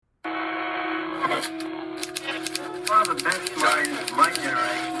One of the best minds of my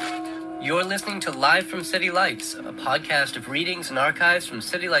generation. You're listening to Live from City Lights, a podcast of readings and archives from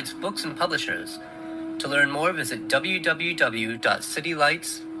City Lights books and publishers. To learn more, visit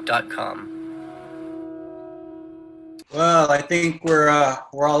www.citylights.com. Well, I think we're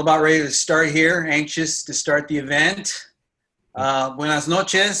all about ready to start here, anxious to start the event. Buenas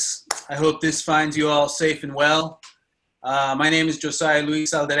noches. I hope this finds you all safe and well. My name is Josiah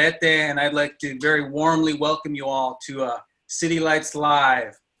Luis Alderete, and I'd like to very warmly welcome you all to City Lights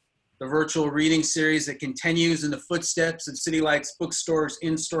Live, the virtual reading series that continues in the footsteps of City Lights Bookstore's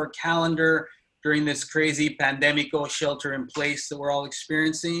in-store calendar during this crazy pandemico shelter in place that we're all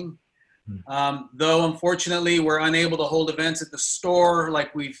experiencing. Though unfortunately we're unable to hold events at the store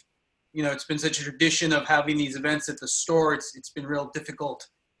like it's been such a tradition of having these events at the store. It's been real difficult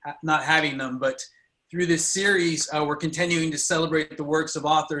not having them, but through this series, we're continuing to celebrate the works of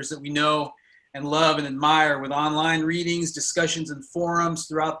authors that we know and love and admire with online readings, discussions, and forums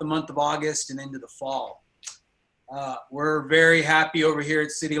throughout the month of August and into the fall. We're very happy over here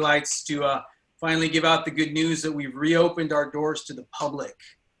at City Lights to finally give out the good news that we've reopened our doors to the public.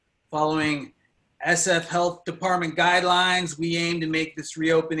 Following SF Health Department guidelines, we aim to make this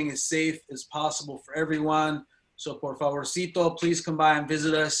reopening as safe as possible for everyone. So por favorcito, please come by and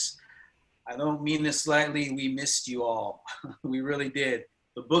visit us. I don't mean this lightly. We missed you all. We really did.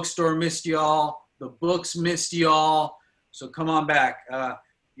 The bookstore missed you all. The books missed you all. So come on back.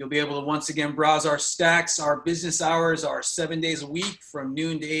 You'll be able to once again browse our stacks. Our business hours are 7 days a week from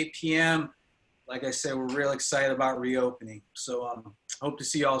noon to 8 p.m. Like I said, we're real excited about reopening. So hope to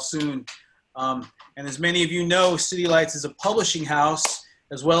see you all soon. And as many of you know, City Lights is a publishing house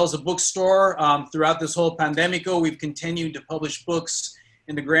as well as a bookstore. Throughout this whole pandemico, we've continued to publish books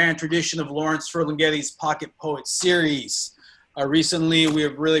in the grand tradition of Lawrence Ferlinghetti's Pocket Poet series. Recently, we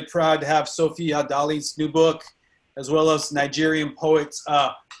are really proud to have Sophie Adali's new book, as well as Nigerian poets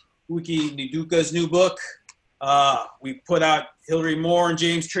Uki Niduka's new book. We put out Hilary Moore and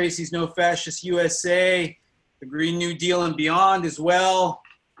James Tracy's No Fascist USA, The Green New Deal and Beyond as well.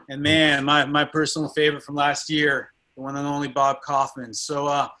 And man, my personal favorite from last year, the one and only Bob Kaufman.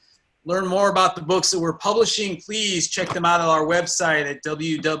 So learn more about the books that we're publishing. Please check them out on our website at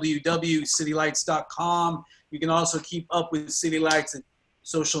www.citylights.com. You can also keep up with City Lights at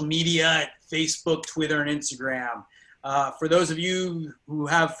social media, at Facebook, Twitter, and Instagram. For those of you who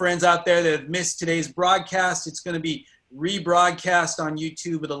have friends out there that have missed today's broadcast, it's going to be rebroadcast on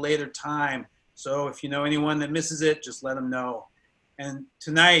YouTube at a later time. So if you know anyone that misses it, just let them know. And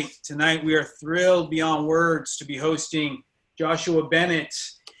tonight we are thrilled beyond words to be hosting Joshua Bennett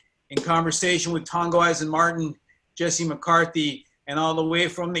in conversation with Tongo Eisen Martin, Jesse McCarthy, and all the way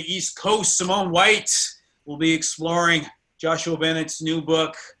from the East Coast, Simone White. We'll be exploring Joshua Bennett's new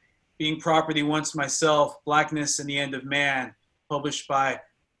book, Being Property Once Myself, Blackness and the End of Man, published by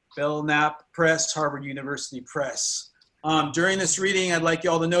Belknap Press, Harvard University Press. During this reading, I'd like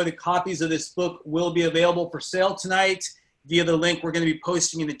you all to know that copies of this book will be available for sale tonight via the link we're going to be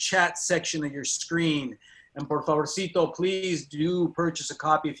posting in the chat section of your screen. And por favorcito, please do purchase a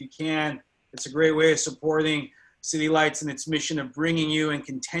copy if you can. It's a great way of supporting City Lights and its mission of bringing you and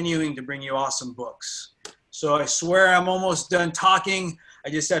continuing to bring you awesome books. So I swear I'm almost done talking. I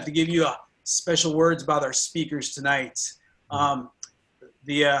just have to give you special words about our speakers tonight. The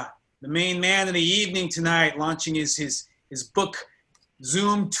main man of the evening tonight, launching his book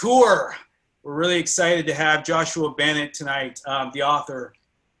Zoom tour. We're really excited to have Joshua Bennett tonight, the author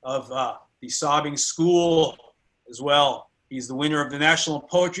of The Sobbing School as well. He's the winner of the National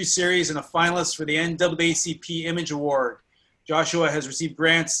Poetry Series and a finalist for the NAACP Image Award. Joshua has received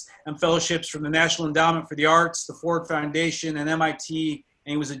grants and fellowships from the National Endowment for the Arts, the Ford Foundation, and MIT,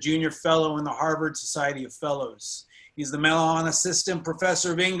 and he was a junior fellow in the Harvard Society of Fellows. He's the Mellon Assistant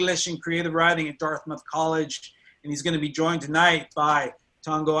Professor of English and Creative Writing at Dartmouth College, and he's going to be joined tonight by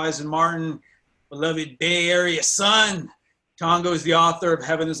Tongo Eisen Martin, beloved Bay Area son. Tongo is the author of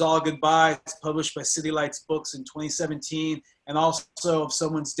Heaven Is All Goodbye. It's published by City Lights Books in 2017, and also of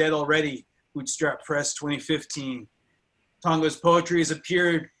Someone's Dead Already, Bootstrap Press 2015. Tongo's poetry has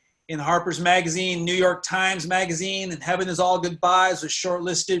appeared in Harper's Magazine, New York Times Magazine, and Heaven Is All Goodbyes was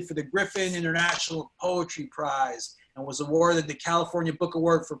shortlisted for the Griffin International Poetry Prize and was awarded the California Book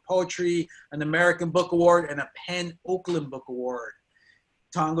Award for Poetry, an American Book Award, and a Penn Oakland Book Award.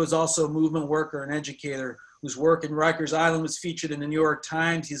 Tongo is also a movement worker and educator whose work in Rikers Island was featured in the New York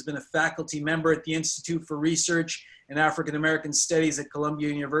Times. He's been a faculty member at the Institute for Research in African American Studies at Columbia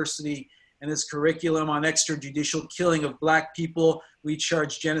University, and his curriculum on extrajudicial killing of Black people, We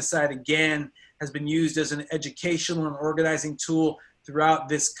Charge Genocide Again, has been used as an educational and organizing tool throughout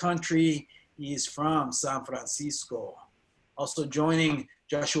this country. He is from San Francisco. Also joining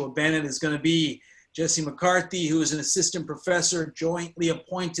Joshua Bennett is going to be Jesse McCarthy, who is an assistant professor jointly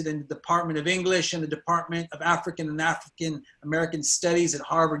appointed in the Department of English and the Department of African and African American Studies at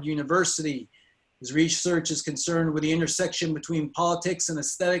Harvard University. His research is concerned with the intersection between politics and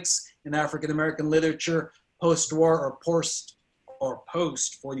aesthetics in African American literature, post-war or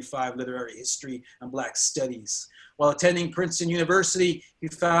post-45 literary history and Black studies. While attending Princeton University, he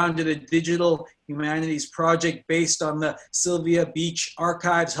founded a digital humanities project based on the Sylvia Beach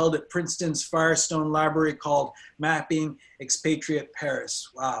archives held at Princeton's Firestone Library called Mapping Expatriate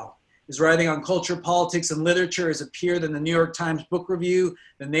Paris. Wow. His writing on culture, politics, and literature has appeared in the New York Times Book Review,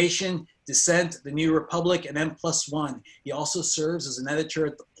 The Nation, Dissent, The New Republic, and N+1. He also serves as an editor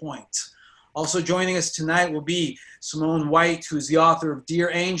at The Point. Also joining us tonight will be Simone White, who's the author of Dear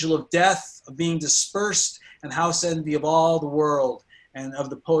Angel of Death, of Being Dispersed, and House Envy of All the World, and of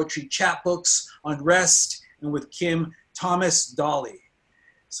the poetry chapbooks On Rest and with Kim Thomas Dolly.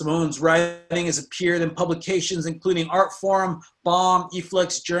 Simone's writing has appeared in publications including Art Forum, Bomb,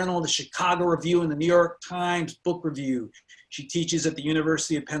 eFlux Journal, the Chicago Review, and the New York Times Book Review. She teaches at the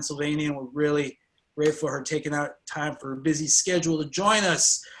University of Pennsylvania, and we're really grateful for her taking out time for her busy schedule to join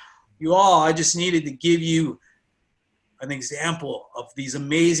us. You all, I just needed to give you an example of these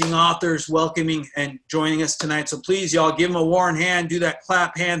amazing authors welcoming and joining us tonight. So please, y'all, give them a warm hand, do that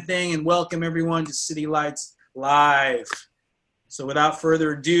clap hand thing, and welcome everyone to City Lights Live. So without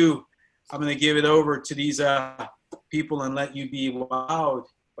further ado, I'm going to give it over to these people and let you be wowed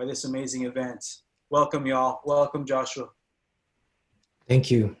by this amazing event. Welcome, y'all. Welcome, Joshua.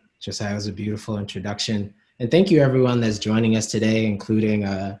 Thank you, Josiah. That was a beautiful introduction. And thank you, everyone that's joining us today, including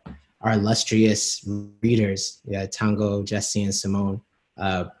our illustrious readers, Tango, Jesse, and Simone.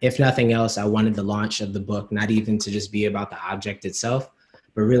 If nothing else, I wanted the launch of the book not even to just be about the object itself,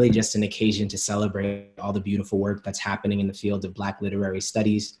 but really just an occasion to celebrate all the beautiful work that's happening in the field of Black literary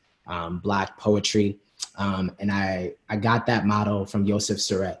studies, Black poetry. And I got that motto from Yosef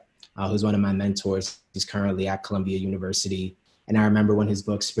Surret, who's one of my mentors. He's currently at Columbia University. And I remember when his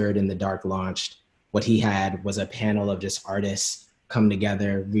book Spirit in the Dark launched, what he had was a panel of just artists come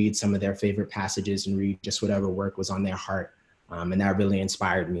together, read some of their favorite passages, and read just whatever work was on their heart. And that really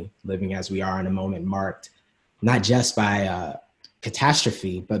inspired me, living as we are in a moment marked, not just by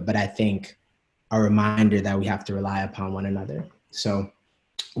catastrophe, but I think a reminder that we have to rely upon one another. So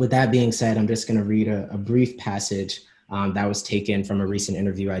with that being said, I'm just gonna read a brief passage that was taken from a recent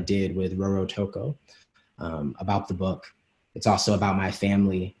interview I did with Roro Toko about the book. It's also about my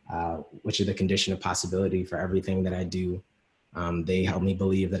family, which is the condition of possibility for everything that I do. They helped me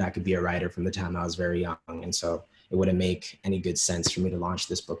believe that I could be a writer from the time I was very young. And so it wouldn't make any good sense for me to launch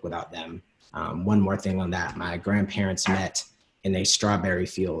this book without them. One more thing on that, my grandparents met in a strawberry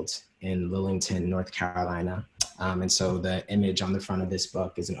field in Lillington, North Carolina. And so the image on the front of this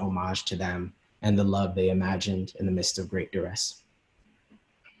book is an homage to them and the love they imagined in the midst of great duress.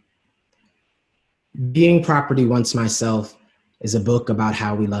 Being Property Once Myself is a book about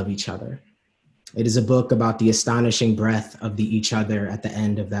how we love each other. It is a book about the astonishing breadth of the each other at the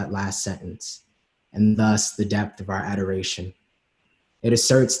end of that last sentence, and thus the depth of our adoration. It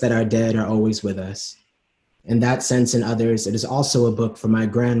asserts that our dead are always with us. In that sense and others, it is also a book for my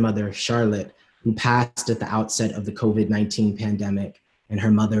grandmother, Charlotte, who passed at the outset of the COVID-19 pandemic, and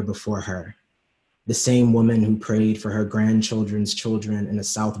her mother before her. The same woman who prayed for her grandchildren's children in a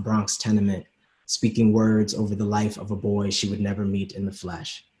South Bronx tenement, speaking words over the life of a boy she would never meet in the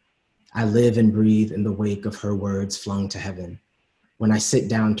flesh. I live and breathe in the wake of her words flung to heaven. When I sit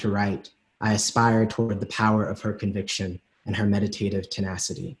down to write, I aspire toward the power of her conviction and her meditative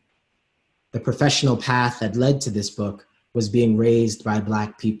tenacity. The professional path that led to this book was being raised by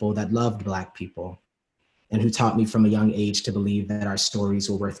Black people that loved Black people, and who taught me from a young age to believe that our stories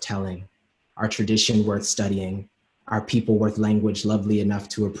were worth telling, our tradition worth studying, our people worth language lovely enough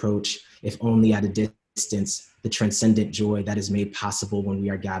to approach, if only at a distance, the transcendent joy that is made possible when we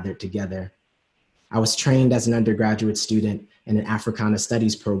are gathered together. I was trained as an undergraduate student in an Africana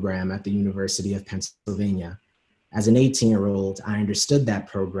Studies program at the University of Pennsylvania. As an 18-year-old, I understood that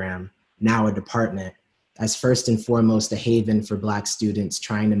program, now a department, as first and foremost a haven for Black students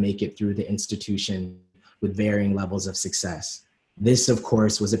trying to make it through the institution with varying levels of success. This, of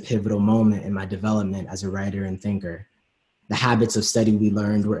course, was a pivotal moment in my development as a writer and thinker. The habits of study we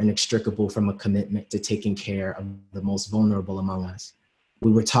learned were inextricable from a commitment to taking care of the most vulnerable among us.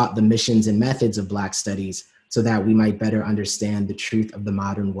 We were taught the missions and methods of Black studies so that we might better understand the truth of the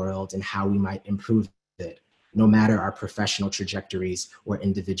modern world and how we might improve it, no matter our professional trajectories or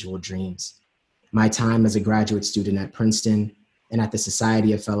individual dreams. My time as a graduate student at Princeton and at the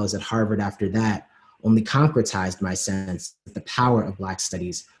Society of Fellows at Harvard after that, only concretized my sense that the power of Black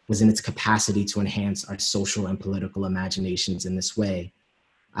studies was in its capacity to enhance our social and political imaginations in this way.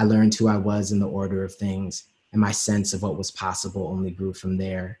 I learned who I was in the order of things, and my sense of what was possible only grew from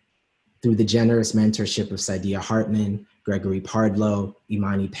there. Through the generous mentorship of Saidiya Hartman, Gregory Pardlow,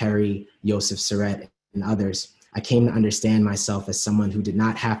 Imani Perry, Yosef Surret, and others, I came to understand myself as someone who did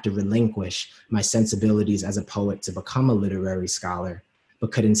not have to relinquish my sensibilities as a poet to become a literary scholar,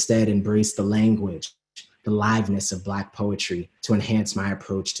 but could instead embrace the language, the liveness of Black poetry to enhance my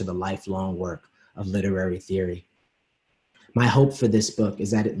approach to the lifelong work of literary theory. My hope for this book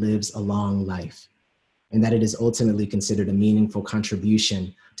is that it lives a long life, and that it is ultimately considered a meaningful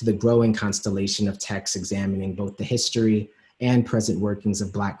contribution to the growing constellation of texts examining both the history and present workings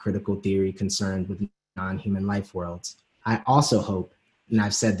of Black critical theory concerned with non-human life worlds. I also hope, and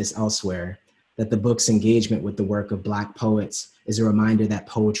I've said this elsewhere, that the book's engagement with the work of Black poets is a reminder that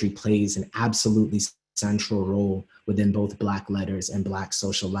poetry plays an absolutely central role within both Black letters and Black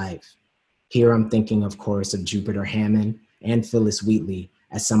social life. Here I'm thinking, of course, of Jupiter Hammond and Phyllis Wheatley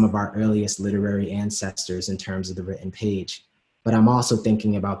as some of our earliest literary ancestors in terms of the written page. But I'm also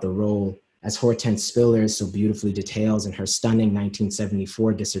thinking about the role, as Hortense Spiller so beautifully details in her stunning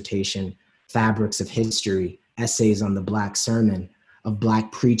 1974 dissertation, Fabrics of History, Essays on the Black Sermon, of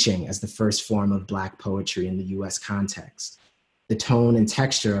Black preaching as the first form of Black poetry in the US context. The tone and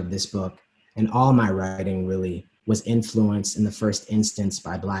texture of this book, and all my writing really, was influenced in the first instance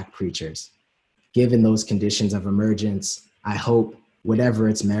by Black preachers. Given those conditions of emergence, I hope, whatever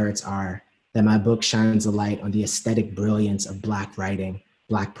its merits are, that my book shines a light on the aesthetic brilliance of Black writing,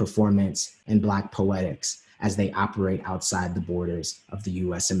 Black performance, and Black poetics as they operate outside the borders of the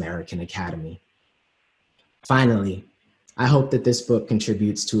US American Academy. Finally, I hope that this book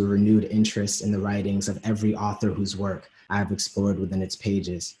contributes to a renewed interest in the writings of every author whose work I have explored within its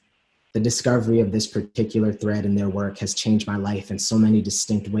pages. The discovery of this particular thread in their work has changed my life in so many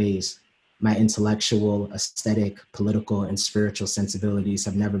distinct ways. My intellectual, aesthetic, political, and spiritual sensibilities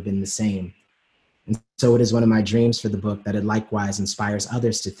have never been the same. And so it is one of my dreams for the book that it likewise inspires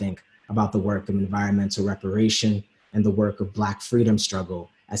others to think about the work of environmental reparation and the work of Black freedom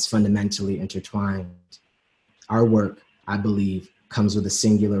struggle as fundamentally intertwined. Our work, I believe, comes with a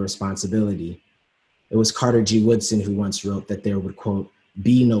singular responsibility. It was Carter G. Woodson who once wrote that there would, quote,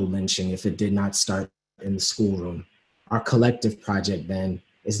 be no lynching if it did not start in the schoolroom. Our collective project, then,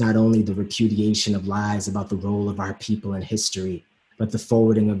 is not only the repudiation of lies about the role of our people in history, but the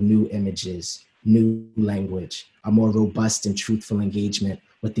forwarding of new images, new language, a more robust and truthful engagement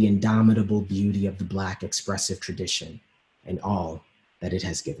with the indomitable beauty of the Black expressive tradition and all that it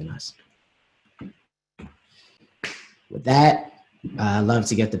has given us. With that, I'd love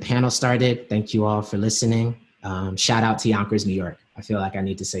to get the panel started. Thank you all for listening. Shout out to Yonkers, New York. I feel like I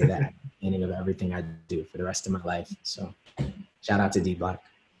need to say that at the beginning of everything I do for the rest of my life. So shout out to D-Block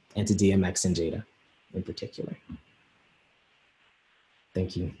and to DMX and Jada in particular.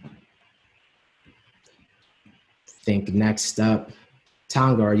 Thank you. Think next up,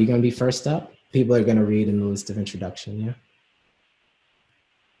 Tongo, are you gonna be first up? People are gonna read in the list of introduction, yeah?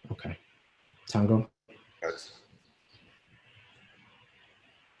 Okay, Tongo. Yes.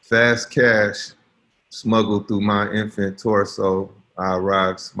 Fast cash smuggled through my infant torso, I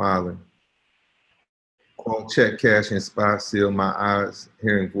arrived smiling. Call check cash and spot seal my eyes,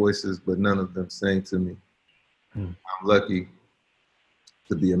 hearing voices, but none of them sing to me. I'm lucky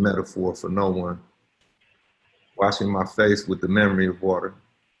to be a metaphor for no one. Washing my face with the memory of water,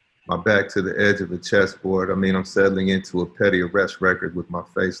 my back to the edge of a chessboard. I'm settling into a petty arrest record with my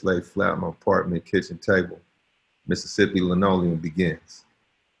face laid flat on my apartment kitchen table. Mississippi linoleum begins.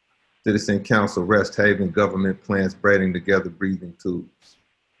 Citizen Council, Rest Haven, government plants braiding together breathing tubes.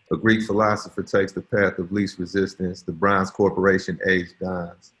 A Greek philosopher takes the path of least resistance. The Bronze Corporation age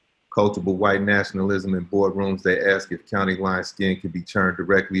dines. Cultural white nationalism in boardrooms, they ask if county line skin can be churned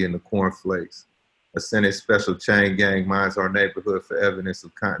directly into cornflakes. A Senate special chain gang mines our neighborhood for evidence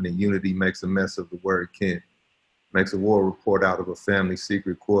of continent unity, makes a mess of the word kin. Makes a war report out of a family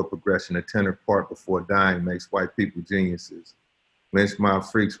secret chord progression, a tenor part before dying, makes white people geniuses. Lynch mob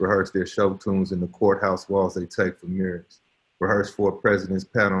freaks rehearse their show tunes in the courthouse walls they take for mirrors. Rehearse for a president's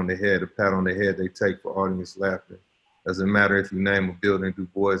pat on the head, a pat on the head they take for audience laughter. Doesn't matter if you name a building Du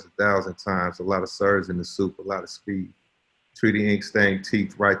Bois 1,000 times, a lot of sirs in the soup, a lot of speed. Treaty ink stained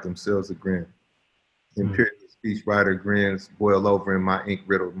teeth write themselves a grin. Imperial speechwriter grins boil over in my ink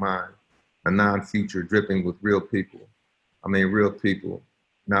riddled mind. A non-future dripping with real people. Real people,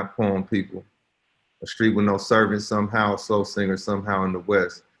 not poem people. A street with no servants somehow, a soul singer somehow in the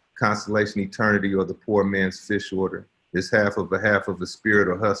West. Constellation eternity or the poor man's fish order. It's half of a spirit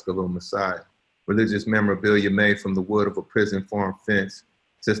or husk of a Messiah. Religious memorabilia made from the wood of a prison farm fence.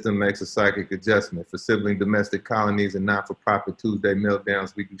 System makes a psychic adjustment. For sibling domestic colonies and not-for-profit Tuesday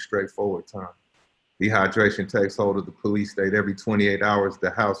meltdowns, we do straightforward time. Dehydration takes hold of the police state. Every 28 hours,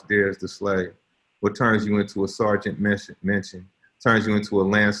 the house dares the slave. What turns you into a sergeant mention turns you into a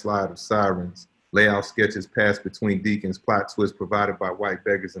landslide of sirens. Layout sketches pass between deacons, plot twists provided by white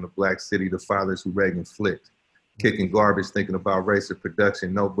beggars in a black city, the fathers who Reagan flicked. Kicking garbage, thinking about race or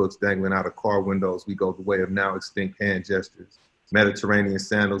production, notebooks dangling out of car windows, we go the way of now extinct hand gestures. Mediterranean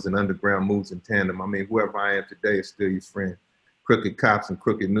sandals and underground moves in tandem. I mean, whoever I am today is still your friend. Crooked cops and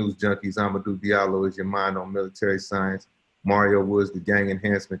crooked news junkies, Amadou Diallo is your mind on military science. Mario Woods, the gang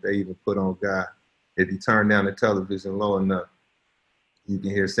enhancement they even put on God. If you turn down the television low enough, you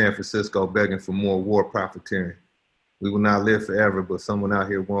can hear San Francisco begging for more war profiteering. We will not live forever, but someone out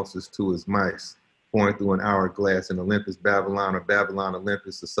here wants us to as mice. Pouring through an hourglass in Olympus, Babylon, or Babylon,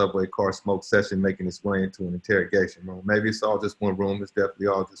 Olympus, a subway car smoke session making its way into an interrogation room. Maybe it's all just one room. It's definitely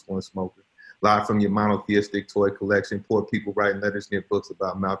all just one smoker. Live from your monotheistic toy collection, poor people writing letters near books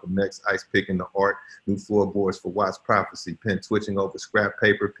about Malcolm X, ice picking the art, new floorboards for Watts prophecy, pen twitching over scrap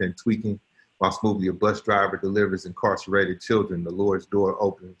paper, pen tweaking, while smoothly a bus driver delivers incarcerated children. The Lord's door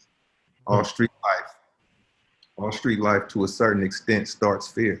opens. All street life to a certain extent starts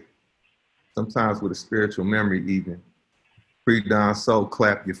fear. Sometimes with a spiritual memory even. Pre-dawn soul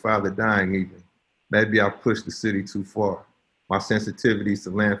clap, your father dying even. Maybe I pushed the city too far. My sensitivities to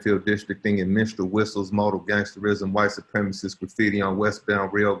landfill districting and minstrel whistles, modal gangsterism, white supremacist graffiti on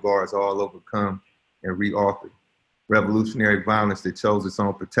westbound rail guards all overcome and reauthored. Revolutionary violence that chose its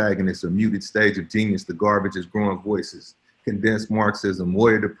own protagonist, a muted stage of genius, the garbage is growing voices. Condensed Marxism,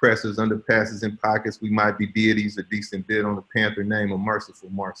 warrior depressors, underpasses in pockets, we might be deities, a decent bid on the Panther name, a merciful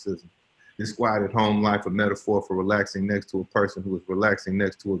Marxism. This quiet home life, a metaphor for relaxing next to a person who is relaxing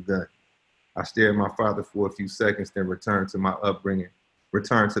next to a gun. I stared at my father for a few seconds, then returned to my upbringing.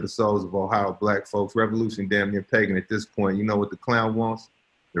 Returned to the souls of Ohio black folks. Revolution damn near pagan at this point. You know what the clown wants?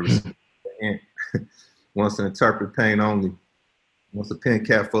 The recipient wants to interpret pain only. Wants a pen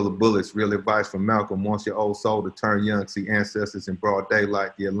cap full of bullets. Real advice from Malcolm. Wants your old soul to turn young. See ancestors in broad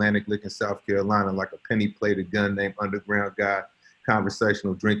daylight. The Atlantic licking South Carolina like a penny-plated gun named Underground God.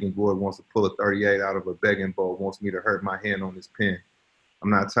 Conversational drinking gourd wants to pull a 38 out of a begging bowl, wants me to hurt my hand on his pen. I'm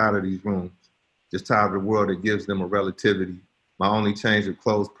not tired of these rooms, just tired of the world that gives them a relativity. My only change of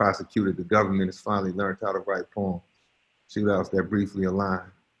clothes prosecuted, the government has finally learned how to write poems. Shootouts that briefly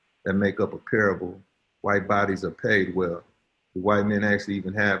align, that make up a parable. White bodies are paid well. Do white men actually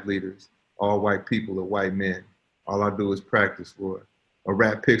even have leaders? All white people are white men. All I do is practice for it. A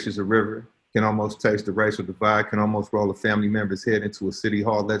rat pictures a river, can almost taste the racial divide, can almost roll a family member's head into a city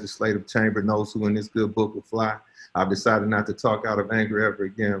hall legislative chamber, knows who in this good book will fly. I've decided not to talk out of anger ever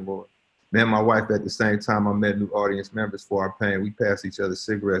again, Lord. Me and my wife at the same time, I met new audience members for our pain. We passed each other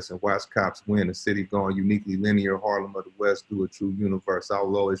cigarettes and watched cops win, a city going uniquely linear, Harlem of the West through a true universe. I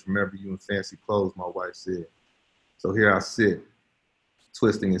will always remember you in fancy clothes, my wife said. So here I sit,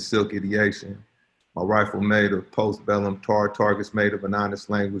 twisting in silk ideation. My rifle made of post-bellum tar targets made of an honest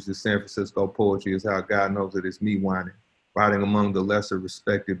language. The San Francisco poetry is how God knows that it's me whining, riding among the lesser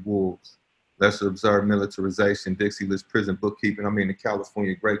respected wolves. Lesser observed militarization, Dixie list prison bookkeeping. I mean, the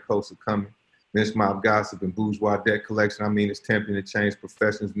California great coats are coming. Bench mob gossip and bourgeois debt collection. I mean, it's tempting to change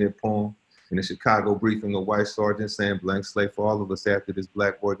professions mid-poem. In the Chicago briefing, a white sergeant saying blank slate for all of us after this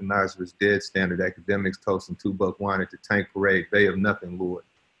black organizer is dead. Standard academics toasting $2 wine at the tank parade. They of nothing, Lord.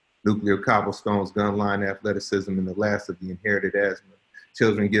 Nuclear cobblestones, gun line athleticism, and the last of the inherited asthma.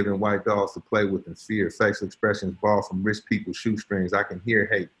 Children giving white dolls to play with in fear. Facial expressions borrowed from rich people's shoestrings. I can hear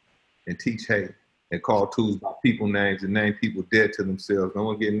hate and teach hate and call tools by people names and name people dead to themselves. No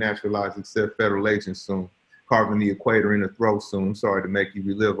one getting naturalized except federal agents soon. Carving the equator in the throat soon. I'm sorry to make you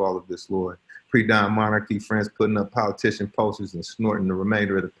relive all of this, Lord. Pre-dime monarchy, friends putting up politician posters and snorting the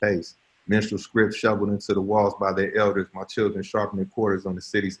remainder of the pace. Minstrel scripts shoveled into the walls by their elders. My children sharpening quarters on the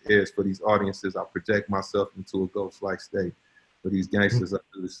city's edge. For these audiences, I project myself into a ghost-like state. For these gangsters, I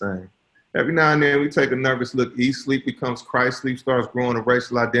do the same. Every now and then we take a nervous look east. Sleep becomes Christ. Sleep starts growing a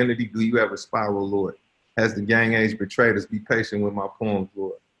racial identity. Do you ever spiral, Lord? Has the gang age betrayed us? Be patient with my poems,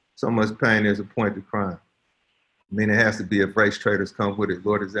 Lord. So much pain, there's a point to crime. I mean, it has to be if race traders come with it.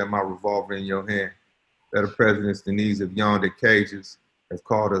 Lord, is that my revolver in your hand? Better presidents than these have yawned at cages, have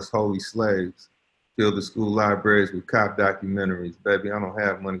called us holy slaves, filled the school libraries with cop documentaries. Baby, I don't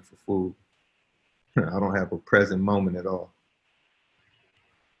have money for food. I don't have a present moment at all.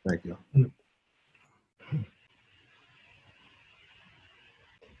 Thank you.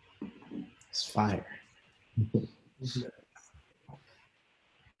 It's fire. In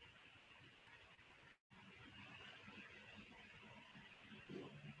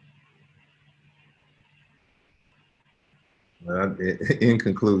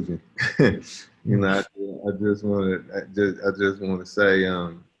conclusion, I just want to say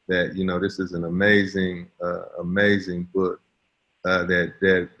that this is an amazing, amazing book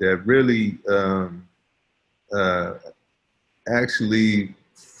that really actually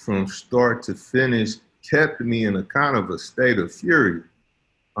from start to finish kept me in a kind of a state of fury,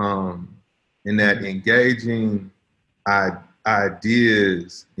 in that engaging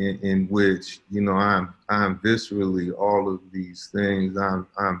ideas in which I'm viscerally all of these things. I'm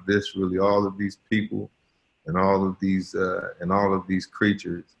viscerally all of these people and all of these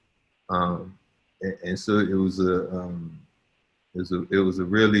creatures. And so it was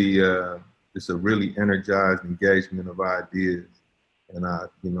a really energized engagement of ideas. And I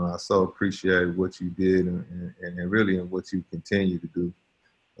so appreciate what you did and really in what you continue to do.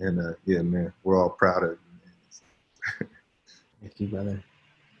 And yeah, man, we're all proud of you. Thank you, brother.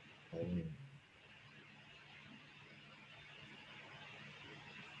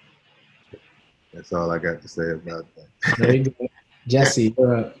 That's all I got to say about that. Very good. Jesse,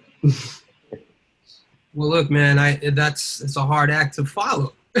 you're up. Well, look, man, it's a hard act to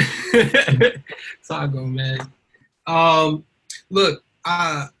follow. It's all go, man. Look,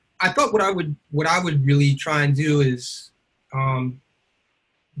 I thought what I would really try and do is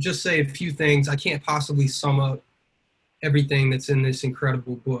just say a few things. I can't possibly sum up everything that's in this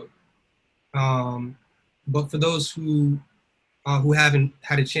incredible book. But for those who haven't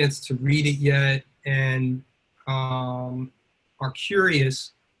had a chance to read it yet and are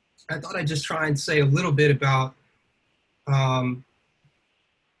curious, I thought I'd just try and say a little bit about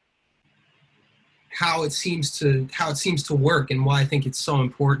how it seems to work and why I think it's so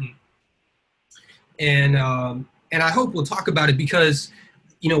important. And I hope we'll talk about it because,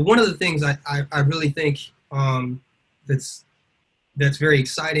 one of the things I really think that's very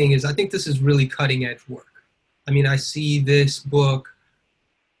exciting is I think this is really cutting edge work. I mean, I see this book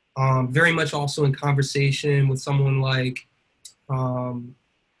very much also in conversation with someone like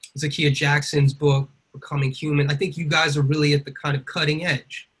Zakiya Jackson's book, Becoming Human. I think you guys are really at the kind of cutting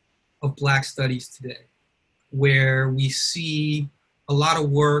edge of Black studies today, where we see a lot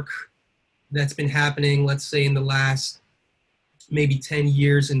of work that's been happening, let's say in the last maybe 10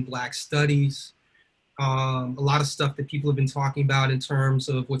 years in Black studies. A lot of stuff that people have been talking about in terms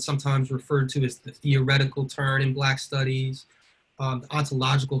of what's sometimes referred to as the theoretical turn in Black studies, the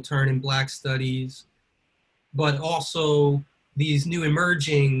ontological turn in Black studies, but also these new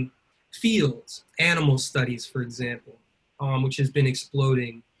emerging fields, animal studies, for example, which has been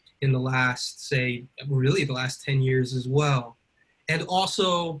exploding in the last, say, really the last 10 years as well. And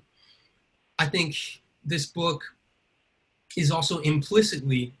also, I think this book is also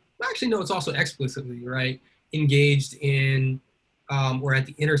implicitly, actually, no, it's also explicitly, right, engaged in or at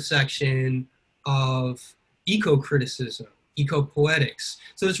the intersection of eco-criticism, eco-poetics.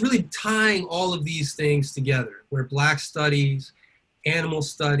 So it's really tying all of these things together, where Black studies, animal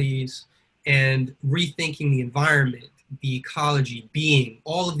studies, and rethinking the environment, the ecology, being,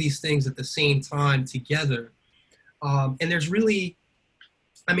 all of these things at the same time together. And there's really,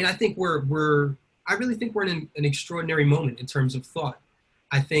 I mean, I think I really think we're in an extraordinary moment in terms of thought.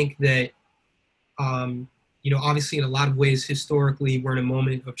 I think that, obviously in a lot of ways, historically, we're in a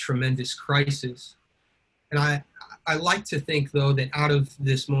moment of tremendous crisis. And I like to think, though, that out of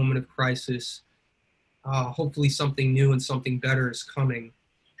this moment of crisis, hopefully something new and something better is coming.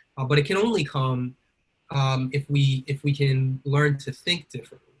 But it can only come if we can learn to think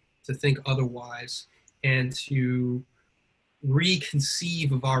differently, to think otherwise, and to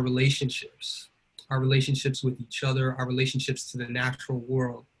reconceive of our relationships with each other, our relationships to the natural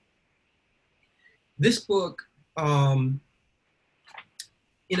world. This book, in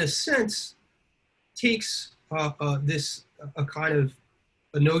a sense, takes a kind of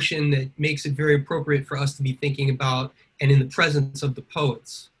a notion that makes it very appropriate for us to be thinking about and in the presence of the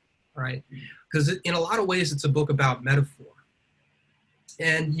poets, right? Because in a lot of ways, it's a book about metaphor.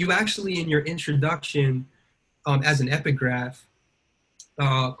 And you actually, in your introduction, as an epigraph,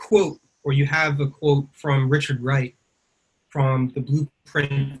 quote, or you have a quote from Richard Wright from The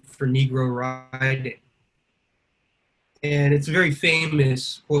Blueprint for Negro Writing. And it's a very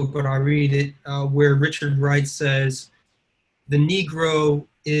famous quote, but I'll read it, where Richard Wright says, "The Negro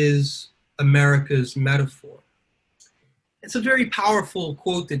is America's metaphor." It's a very powerful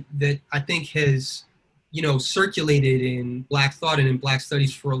quote that I think has, circulated in Black thought and in Black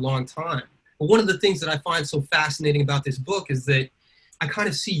studies for a long time. But one of the things that I find so fascinating about this book is that I kind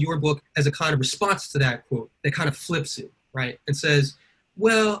of see your book as a kind of response to that quote that kind of flips it, right? And says,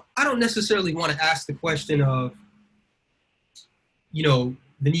 well, I don't necessarily want to ask the question of, you know,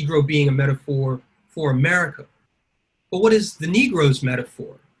 the Negro being a metaphor for America, but what is the Negro's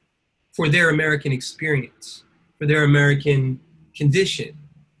metaphor for their American experience, for their American condition,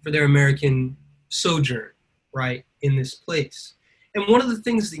 for their American sojourn, right, in this place? And one of the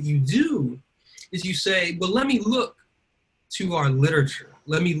things that you do is you say, well, let me look to our literature.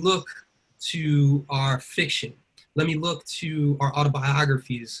 Let me look to our fiction. Let me look to our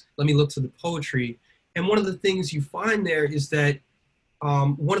autobiographies. Let me look to the poetry. And one of the things you find there is that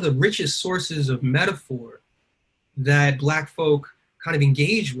one of the richest sources of metaphor that Black folk kind of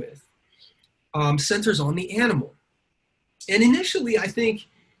engage with centers on the animal. And initially, I think,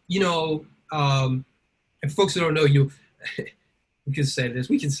 you know, and folks who don't know you, we can say this.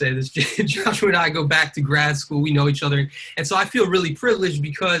 Joshua and I go back to grad school. We know each other. And so I feel really privileged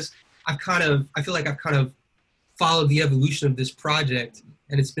because I feel like I've kind of followed the evolution of this project.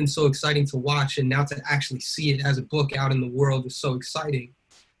 And it's been so exciting to watch. And now to actually see it as a book out in the world is so exciting.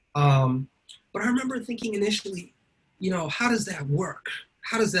 But I remember thinking initially, you know, how does that work?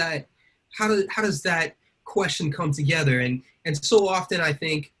 How does that question come together? And so often I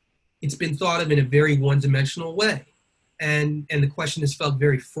think it's been thought of in a very one-dimensional way. And the question has felt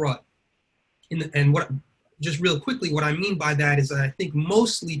very fraught. And what, just real quickly, what I mean by that is that I think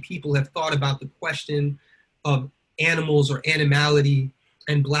mostly people have thought about the question of animals or animality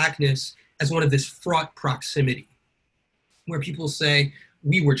and Blackness as one of this fraught proximity, where people say,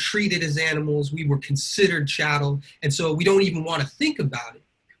 we were treated as animals, we were considered chattel, and so we don't even want to think about it.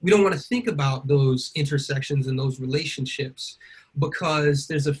 We don't want to think about those intersections and those relationships because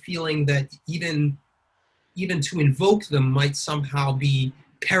there's a feeling that even to invoke them might somehow be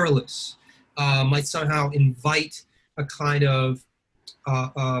perilous, might somehow invite a kind of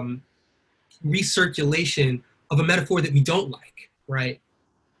recirculation of a metaphor that we don't like, right?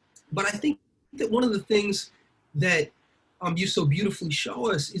 But I think that one of the things that you so beautifully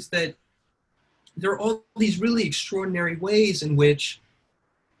show us is that there are all these really extraordinary ways in which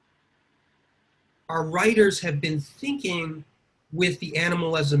our writers have been thinking with the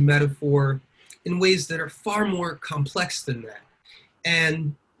animal as a metaphor in ways that are far more complex than that.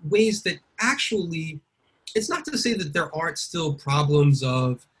 And ways that actually, it's not to say that there aren't still problems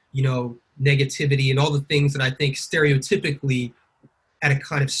of, you know, negativity and all the things that I think stereotypically at a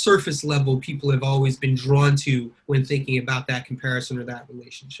kind of surface level people have always been drawn to when thinking about that comparison or that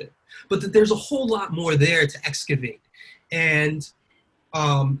relationship. But that there's a whole lot more there to excavate. And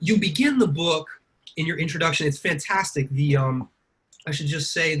you begin the book in your introduction, it's fantastic. I should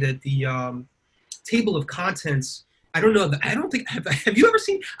just say that the table of contents, have you ever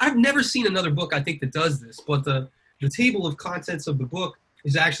seen, I've never seen another book I think that does this, but the table of contents of the book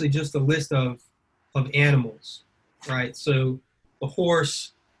is actually just a list of animals, right? So the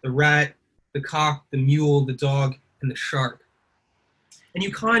horse, the rat, the cock, the mule, the dog, and the shark. And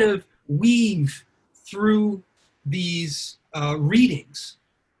you kind of weave through these readings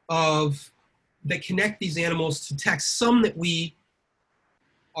that connect these animals to texts, some that we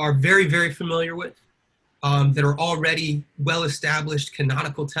are very, very familiar with, that are already well-established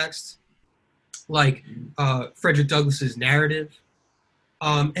canonical texts, like Frederick Douglass's narrative,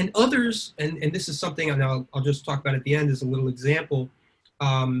 and others, and this is something, and I'll just talk about at the end as a little example,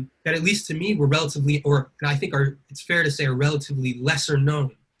 that at least to me were relatively, and I think it's fair to say are relatively lesser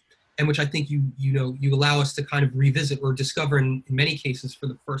known, and which I think you allow us to kind of revisit or discover in many cases for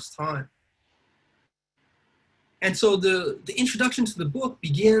the first time. And so the introduction to the book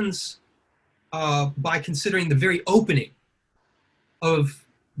begins by considering the very opening of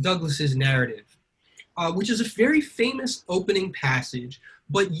Douglass's narrative, which is a very famous opening passage,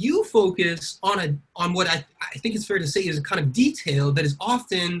 but you focus on what I think it's fair to say is a kind of detail that is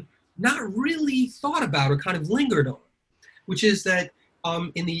often not really thought about or kind of lingered on, which is that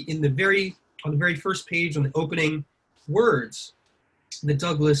on the very first page, on the opening words that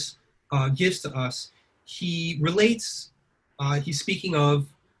Douglass gives to us, he relates, he's speaking of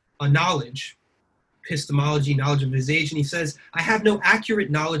knowledge, epistemology, knowledge of his age, and he says, I have no accurate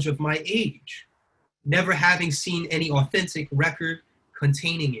knowledge of my age, never having seen any authentic record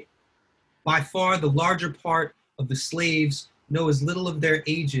containing it. By far the larger part of the slaves know as little of their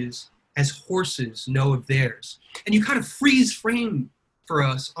ages as horses know of theirs. And you kind of freeze frame for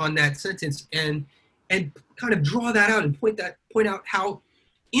us on that sentence and kind of draw that out and point out how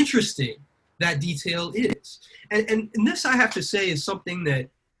interesting that detail is. And this, I have to say, is something that,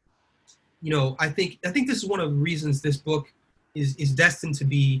 I think this is one of the reasons this book is destined to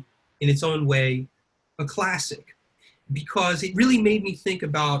be, in its own way, a classic. because it really made me think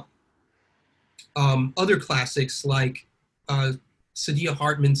about other classics like Saidiya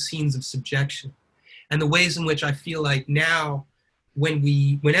Hartman's Scenes of Subjection, and the ways in which I feel like now,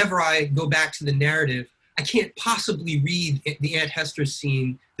 whenever I go back to the narrative, I can't possibly read the Aunt Hester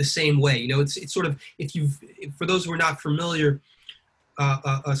scene the same way. You know, it's sort of, for those who are not familiar,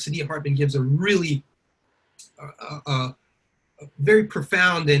 Saidiya Hartman gives a really very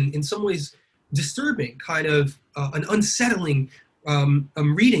profound and in some ways disturbing kind of an unsettling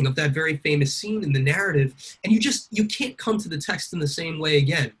reading of that very famous scene in the narrative, and you can't come to the text in the same way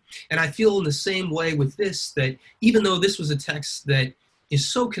again. And I feel in the same way with this, that even though this was a text that is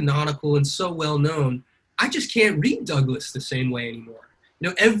so canonical and so well known, I just can't read Douglas the same way anymore. You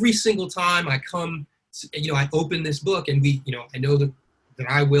know, every single time I come, I open this book, and I know that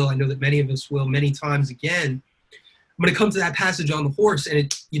I know that many of us will many times again. I'm going to come to that passage on the horse, and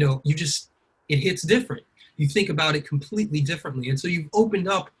it hits different. You think about it completely differently. And so you've opened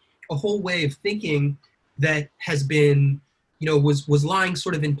up a whole way of thinking that has been, was lying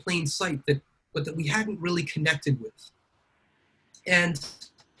sort of in plain sight, but that we hadn't really connected with. And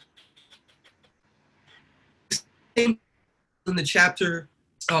in the chapter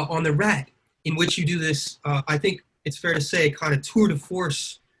on the rat, in which you do this, I think it's fair to say, kind of tour de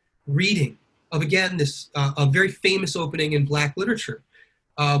force reading of, again, this a very famous opening in Black literature,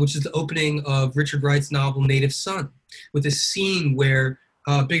 which is the opening of Richard Wright's novel Native Son, with a scene where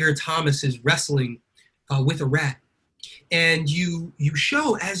Bigger Thomas is wrestling with a rat. And you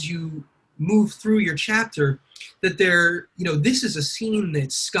show, as you move through your chapter, that this is a scene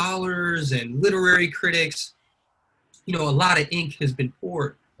that scholars and literary critics, a lot of ink has been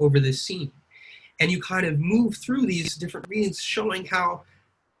poured over this scene. And you kind of move through these different readings, showing how,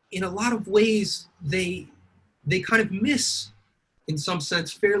 in a lot of ways, they kind of miss, in some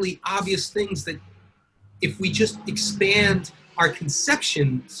sense, fairly obvious things that, if we just expand our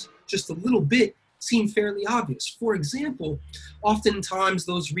conceptions just a little bit, seem fairly obvious. For example, oftentimes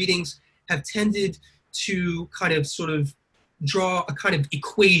those readings have tended to kind of sort of draw a kind of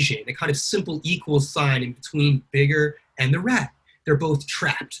equation, a kind of simple equal sign in between Bigger and the rat. They're both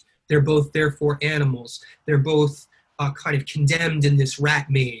trapped. They're both, therefore, animals. They're both kind of condemned in this rat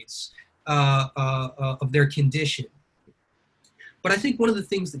maze of their condition. But I think one of the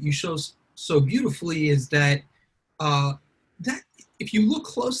things that you show so beautifully is that that if you look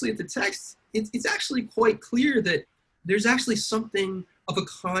closely at the text, it's actually quite clear that there's actually something of a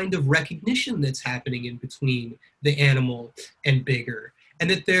kind of recognition that's happening in between the animal and Bigger, and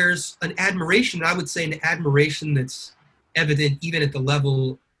that there's an admiration, I would say an admiration that's evident even at the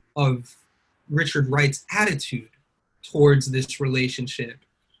level of Richard Wright's attitude towards this relationship,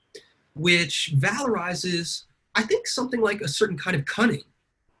 which valorizes, I think, something like a certain kind of cunning,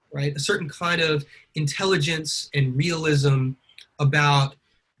 right? A certain kind of intelligence and realism about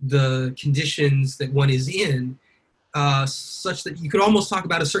the conditions that one is in, such that you could almost talk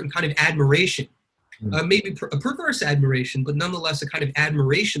about a certain kind of admiration, maybe a perverse admiration, but nonetheless a kind of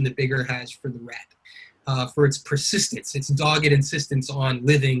admiration that Bigger has for the rat, for its persistence, its dogged insistence on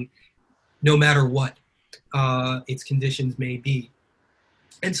living no matter what its conditions may be.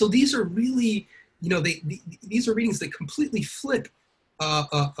 And so these are really, these are readings that completely flip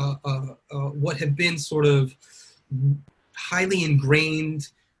what have been sort of highly ingrained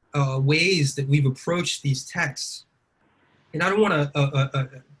ways that we've approached these texts. And I don't want to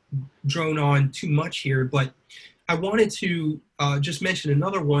drone on too much here, but I wanted to just mention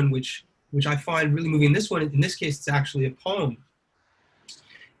another one which I find really moving. This one, in this case, it's actually a poem.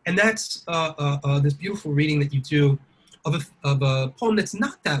 And that's this beautiful reading that you do of a poem that's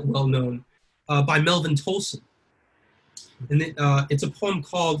not that well known by Melvin Tolson. And it's a poem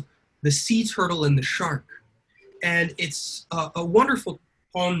called The Sea Turtle and the Shark. And it's a wonderful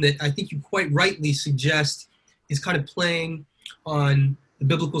poem that I think you quite rightly suggest is kind of playing on the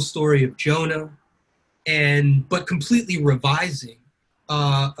biblical story of Jonah, but completely revising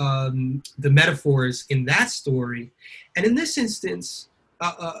the metaphors in that story. And in this instance,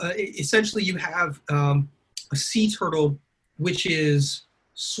 essentially you have a sea turtle which is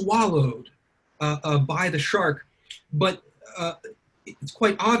swallowed by the shark, but it's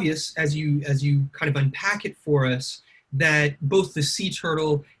quite obvious as you kind of unpack it for us that both the sea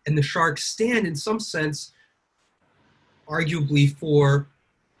turtle and the shark stand in some sense arguably for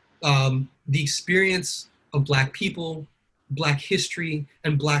the experience of Black people, Black history,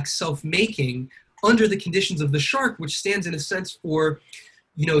 and Black self-making under the conditions of the shark, which stands in a sense for,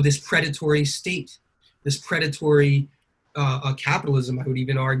 this predatory state, this predatory capitalism, I would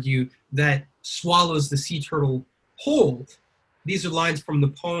even argue, that swallows the sea turtle whole. These are lines from the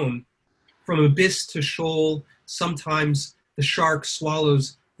poem. from abyss to shoal, sometimes the shark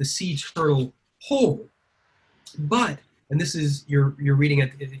swallows the sea turtle whole. But, and this is, you're reading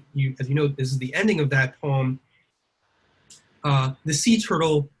it, as you know, this is the ending of that poem, the sea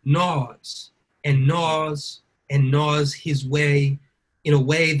turtle gnaws and gnaws and gnaws his way in a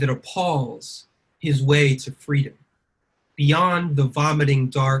way that appalls his way to freedom, beyond the vomiting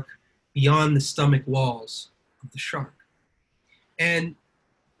dark, beyond the stomach walls of the shark. And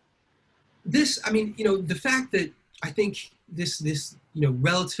this, I mean, you know, the fact that I think this you know,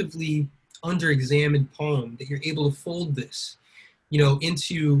 relatively under-examined poem, that you're able to fold this, you know,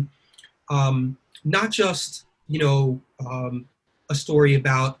 into not just, you know, a story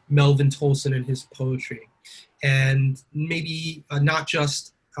about Melvin Tolson and his poetry, and maybe not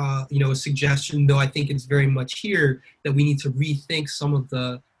just, you know, a suggestion, though I think it's very much here, that we need to rethink some of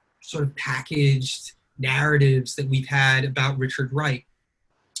the sort of packaged narratives that we've had about Richard Wright.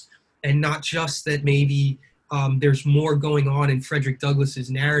 And not just that maybe there's more going on in Frederick Douglass's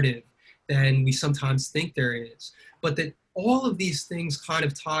narrative than we sometimes think there is, but that all of these things kind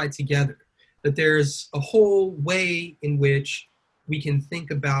of tie together, that there's a whole way in which we can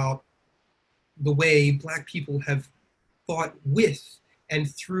think about the way Black people have thought with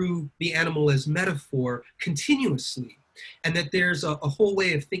and through the animal as metaphor continuously, and that there's a whole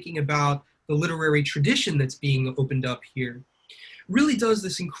way of thinking about the literary tradition that's being opened up here. Really does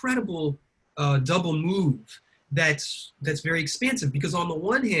this incredible double move that's very expansive, because on the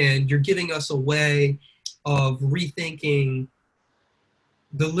one hand, you're giving us a way of rethinking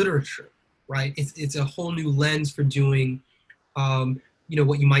the literature, right? It's a whole new lens for doing, you know,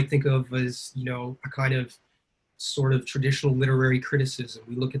 what you might think of as, you know, a kind of sort of traditional literary criticism.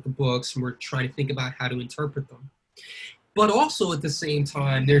 We look at the books and we're trying to think about how to interpret them. But also at the same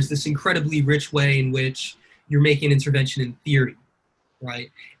time, there's this incredibly rich way in which you're making intervention in theory,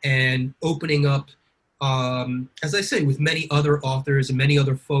 right? And opening up, as I say, with many other authors and many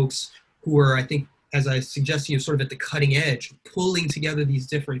other folks who are, I think, as I suggested, you know, sort of at the cutting edge, pulling together these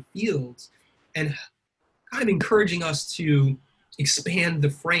different fields and kind of encouraging us to expand the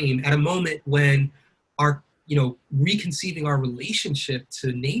frame at a moment when our, you know, reconceiving our relationship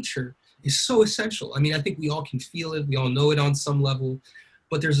to nature is so essential. I mean, I think we all can feel it, we all know it on some level,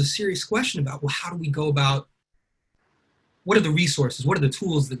 but there's a serious question about, well, how do we go about, what are the resources, what are the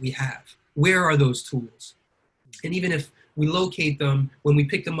tools that we have? Where are those tools? And even if we locate them, when we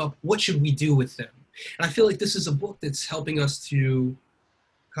pick them up, what should we do with them? And I feel like this is a book that's helping us to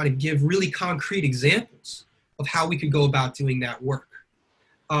kind of give really concrete examples of how we could go about doing that work.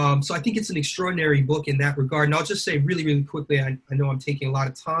 So I think it's an extraordinary book in that regard. And I'll just say really, really quickly, I know I'm taking a lot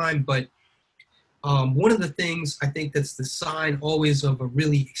of time, but one of the things I think that's the sign always of a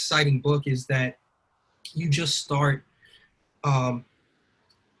really exciting book is that you just start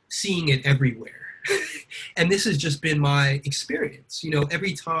seeing it everywhere. And this has just been my experience. You know,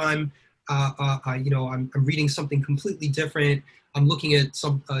 every time, you know, I'm reading something completely different, I'm looking at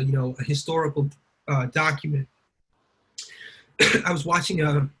some, you know, a historical document. I was watching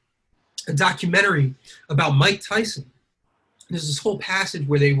a documentary about Mike Tyson. There's this whole passage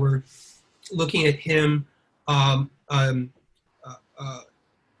where they were looking at him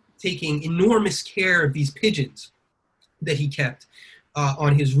taking enormous care of these pigeons that he kept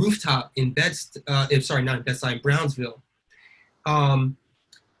on his rooftop in in Brownsville. And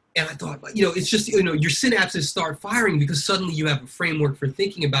I thought, you know, it's just, you know, your synapses start firing because suddenly you have a framework for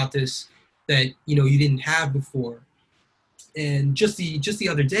thinking about this that, you know, you didn't have before. And just the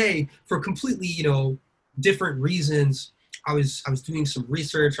other day, for completely, you know, different reasons, I was doing some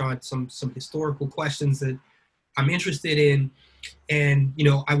research on some historical questions that I'm interested in, and you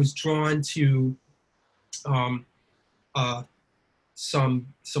know, I was drawn to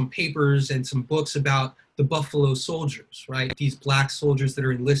some papers and some books about the Buffalo Soldiers, right? These Black soldiers that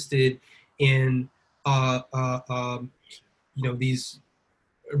are enlisted in you know, these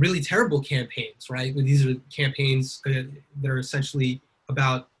really terrible campaigns, right? These are campaigns that are essentially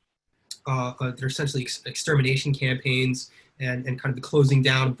about, they're essentially extermination campaigns and kind of the closing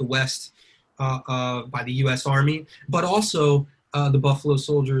down of the West by the U.S. Army. But also the Buffalo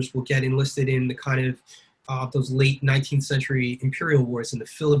Soldiers will get enlisted in the kind of those late 19th century imperial wars in the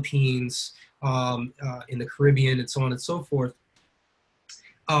Philippines, in the Caribbean, and so on and so forth.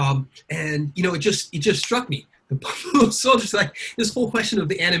 And, you know, it just struck me. The Buffalo Soldiers, like this whole question of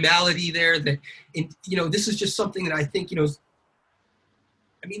the animality there, that, you know, this is just something that I think, you know,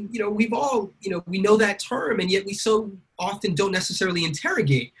 I mean, you know, we've all, you know, we know that term, and yet we so often don't necessarily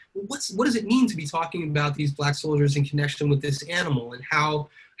interrogate. Well, what does it mean to be talking about these Black soldiers in connection with this animal, and how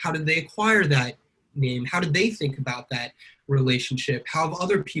did they acquire that name? How did they think about that relationship? How have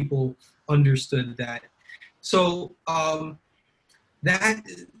other people understood that. So that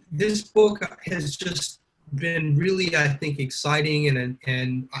this book has just been really, I think, exciting,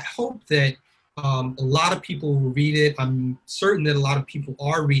 and I hope that a lot of people will read it. I'm certain that a lot of people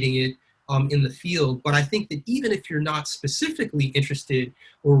are reading it in the field, but I think that even if you're not specifically interested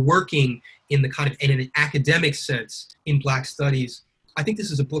or working in the kind of, in an academic sense, in Black studies, I think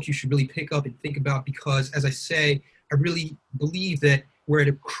this is a book you should really pick up and think about, because, as I say, I really believe that we're at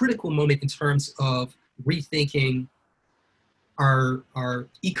a critical moment in terms of rethinking our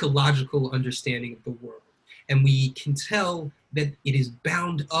ecological understanding of the world. And we can tell that it is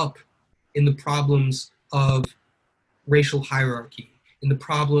bound up in the problems of racial hierarchy, in the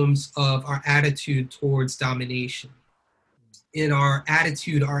problems of our attitude towards domination, in our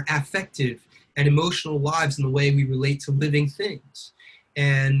attitude, our affective and emotional lives, in the way we relate to living things,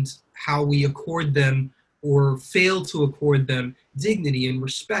 and how we accord them or fail to accord them dignity and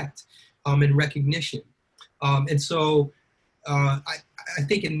respect and recognition. And so I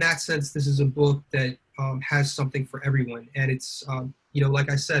think in that sense, this is a book that has something for everyone. And it's, like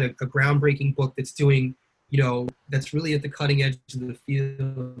I said, a groundbreaking book that's doing, that's really at the cutting edge of the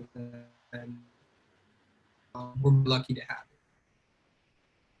field. And we're lucky to have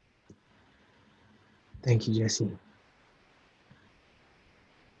it. Thank you, Jesse.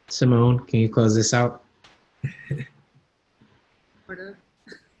 Simone, can you close this out? Sort of.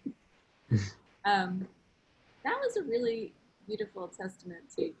 That was a really beautiful testament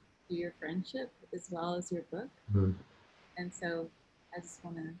to your friendship as well as your book. Mm-hmm. And so I just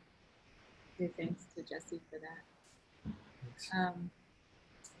want to give thanks to Jesse for that.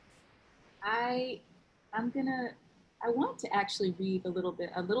 I want to actually read a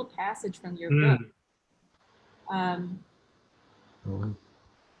little passage from your book.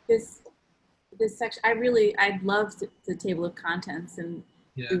 This section, I loved the table of contents, and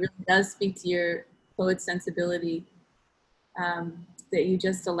it really does speak to your poet's sensibility, that you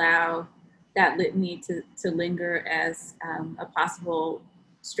just allow that litany to linger as a possible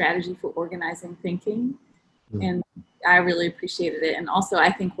strategy for organizing thinking. Mm. And I really appreciated it. And also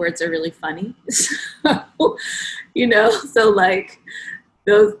I think words are really funny. So, so like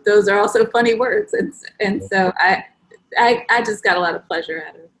those are also funny words. And so I just got a lot of pleasure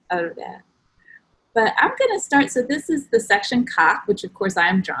out of that. But I'm going to start. So this is the section Cock, which of course I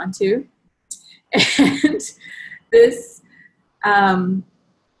am drawn to. And this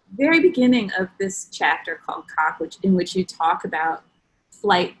very beginning of this chapter called Cock, in which you talk about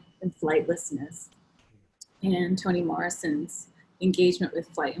flight and flightlessness, and Toni Morrison's engagement with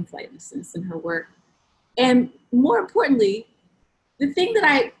flight and flightlessness in her work. And more importantly, the thing that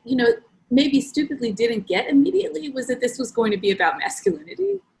I, maybe stupidly didn't get immediately was that this was going to be about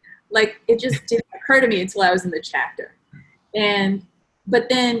masculinity. Like, it just didn't occur to me until I was in the chapter. But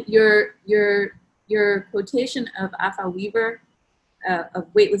then your quotation of Afa Weaver, of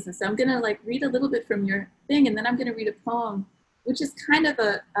weightlessness. So I'm going to read a little bit from your thing, and then I'm going to read a poem, which is kind of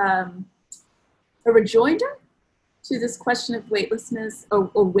a rejoinder to this question of weightlessness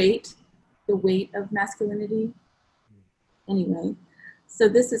or weight, the weight of masculinity. Anyway, so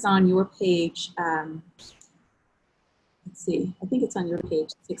this is on your page. Let's see, I think it's on your page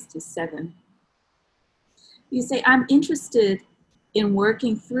 67. You say, I'm interested in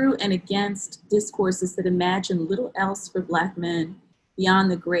working through and against discourses that imagine little else for Black men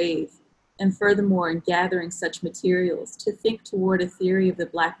beyond the grave, and furthermore in gathering such materials to think toward a theory of the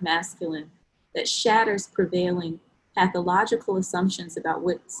Black masculine that shatters prevailing pathological assumptions about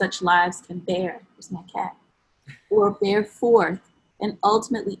what such lives can bear, here's my cat, or bear forth, and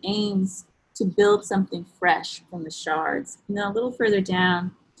ultimately aims to build something fresh from the shards. And then a little further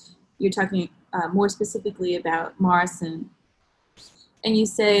down, you're talking more specifically about Morrison, and you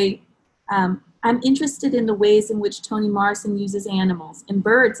say, I'm interested in the ways in which Toni Morrison uses animals, and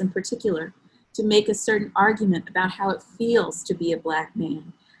birds in particular, to make a certain argument about how it feels to be a Black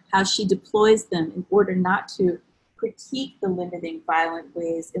man, how she deploys them in order not to critique the limiting, violent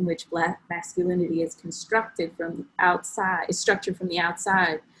ways in which Black masculinity is constructed from the outside, is structured from the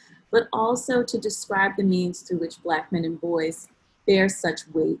outside, but also to describe the means through which Black men and boys bear such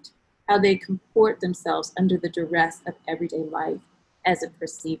weight, how they comport themselves under the duress of everyday life as a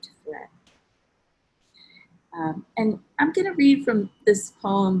perceived threat. And I'm going to read from this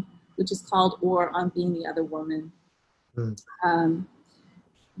poem, which is called Or on Being the Other Woman,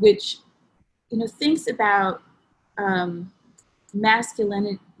 which thinks about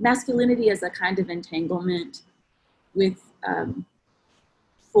masculinity as a kind of entanglement with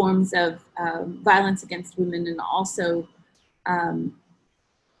forms of violence against women, and also and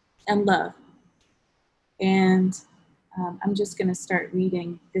love. And I'm just going to start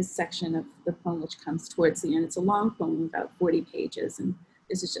reading this section of the poem, which comes towards the end. It's a long poem, about 40 pages, and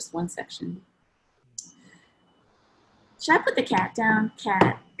this is just one section. Should I put the cat down?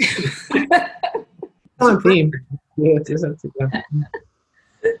 Cat. On theme. Yeah, it's up to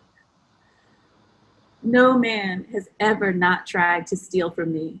you. No man has ever not tried to steal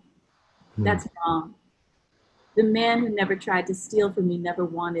from me. That's wrong. The man who never tried to steal from me never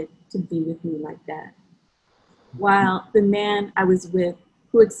wanted to be with me like that. While the man I was with,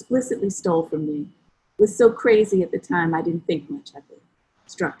 who explicitly stole from me, was so crazy at the time I didn't think much of it,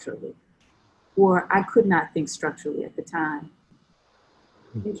 structurally. Or I could not think structurally at the time.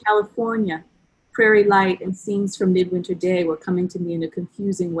 In California, Prairie Light and scenes from Midwinter Day were coming to me in a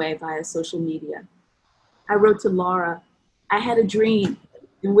confusing way via social media. I wrote to Laura, I had a dream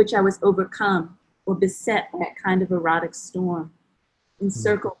in which I was overcome or beset by a kind of erotic storm,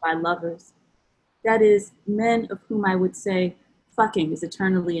 encircled by lovers. That is, men of whom I would say fucking is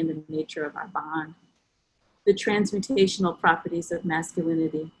eternally in the nature of our bond. The transmutational properties of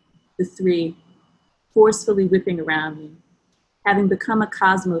masculinity, the three, forcefully whipping around me, having become a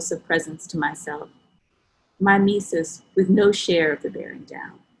cosmos of presence to myself, my mimesis with no share of the bearing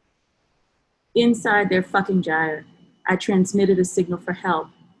down. Inside their fucking gyre, I transmitted a signal for help,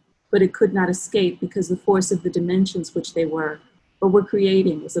 but it could not escape because the force of the dimensions which they were, or were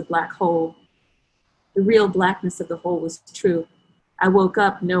creating, was a black hole. The real blackness of the hole was true. I woke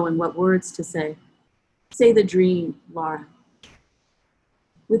up knowing what words to say. Say the dream, Laura.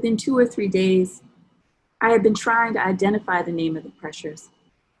 Within 2 or 3 days, I had been trying to identify the name of the pressures.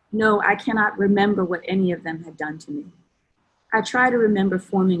 No, I cannot remember what any of them had done to me. I try to remember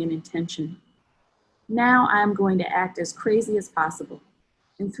forming an intention. Now I am going to act as crazy as possible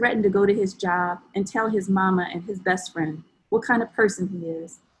and threaten to go to his job and tell his mama and his best friend what kind of person he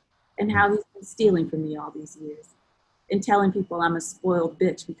is and how he's been stealing from me all these years and telling people I'm a spoiled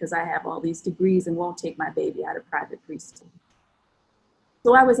bitch because I have all these degrees and won't take my baby out of private preschool.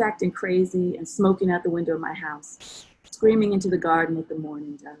 So I was acting crazy and smoking out the window of my house, screaming into the garden with the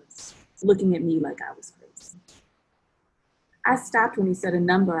morning doves, looking at me like I was crazy. I stopped when he said a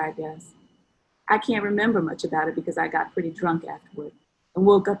number, I guess. I can't remember much about it because I got pretty drunk afterward and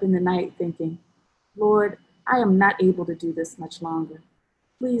woke up in the night thinking, Lord, I am not able to do this much longer.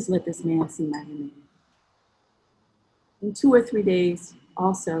 Please let this man see my image. In 2 or 3 days,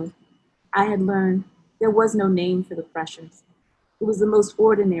 also, I had learned there was no name for the pressures. It was the most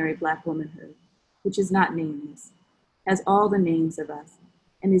ordinary Black womanhood, which is not nameless, has all the names of us,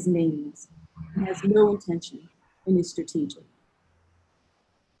 and is nameless, and has no intention, and is strategic.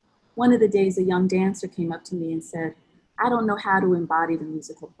 One of the days, a young dancer came up to me and said, I don't know how to embody the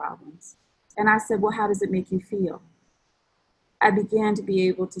musical problems. And I said, well, how does it make you feel? I began to be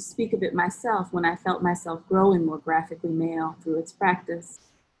able to speak of it myself when I felt myself growing more graphically male through its practice.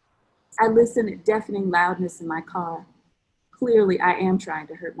 I listened at deafening loudness in my car. Clearly, I am trying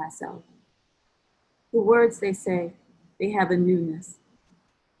to hurt myself. The words they say, they have a newness.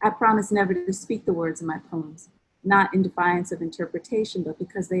 I promise never to speak the words in my poems, not in defiance of interpretation, but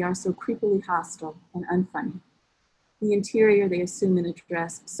because they are so creepily hostile and unfunny. The interior they assume in a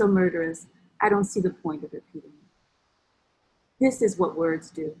dress so murderous, I don't see the point of repeating it. This is what words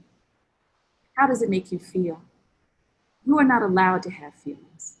do. How does it make you feel? You are not allowed to have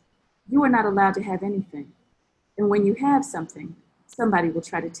feelings. You are not allowed to have anything. And when you have something, somebody will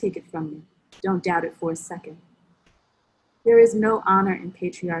try to take it from you. Don't doubt it for a second. There is no honor in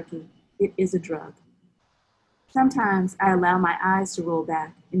patriarchy. It is a drug. Sometimes I allow my eyes to roll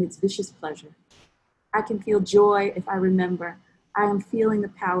back in its vicious pleasure. I can feel joy if I remember I am feeling the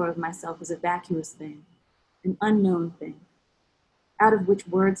power of myself as a vacuous thing, an unknown thing, out of which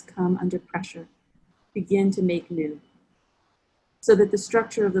words come under pressure, begin to make new. So that the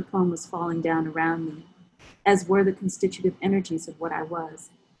structure of the poem was falling down around me, as were the constitutive energies of what I was,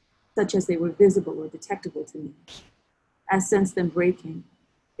 such as they were visible or detectable to me. I sensed them breaking.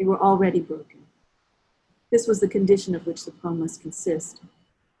 They were already broken. This was the condition of which the poem must consist,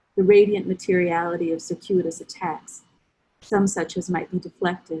 the radiant materiality of circuitous attacks, some such as might be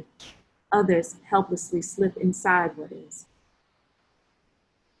deflected, others helplessly slip inside what is.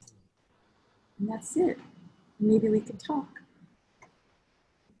 And that's it. Maybe we can talk.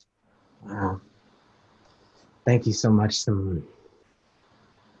 Wow. Thank you so much, Simone.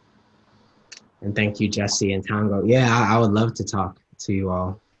 And thank you, Jesse and Tango. Yeah, I would love to talk to you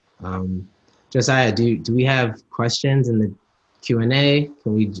all. Josiah, do we have questions in the Q&A?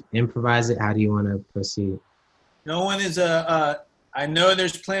 Can we improvise it? How do you want to proceed? No one is I know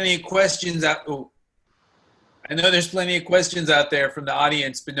there's plenty of questions. I I know there's plenty of questions out there from the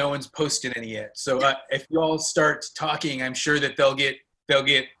audience, but no one's posted any yet. So if you all start talking, I'm sure that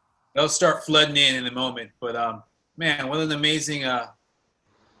they'll start flooding in a moment. But man, what an amazing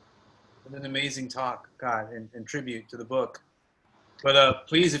talk, God, and tribute to the book. But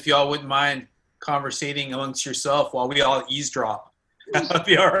please, if y'all wouldn't mind conversating amongst yourself while we all eavesdrop, that'll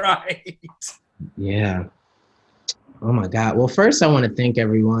be all right. Yeah. Oh my God. Well, first I want to thank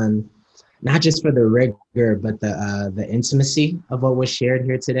everyone, not just for the rigor, but the intimacy of what was shared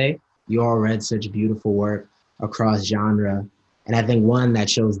here today. You all read such beautiful work across genre. And I think one that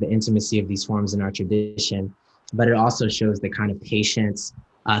shows the intimacy of these forms in our tradition, but it also shows the kind of patience,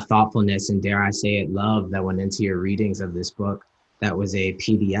 thoughtfulness, and dare I say it, love that went into your readings of this book. That was a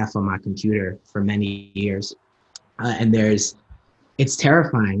PDF on my computer for many years. And it's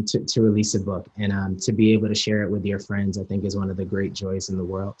terrifying to release a book, and to be able to share it with your friends, I think is one of the great joys in the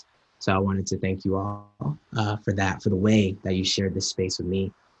world. So I wanted to thank you all for that, for the way that you shared this space with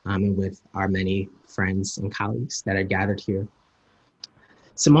me and with our many friends and colleagues that are gathered here.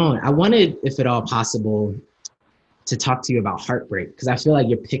 Simone, I wanted, if at all possible, to talk to you about heartbreak, because I feel like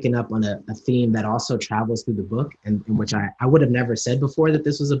you're picking up on a theme that also travels through the book, and in which I would have never said before that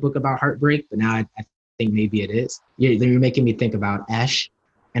this was a book about heartbreak, but now I think maybe it is. You're making me think about Esh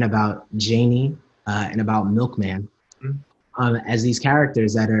and about Janie and about Milkman as these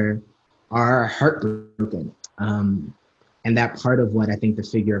characters that are heartbroken. And that part of what I think the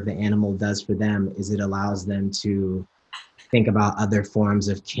figure of the animal does for them is it allows them to think about other forms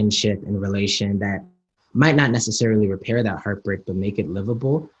of kinship and relation that might not necessarily repair that heartbreak, but make it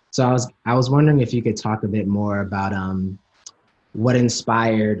livable. So I was wondering if you could talk a bit more about what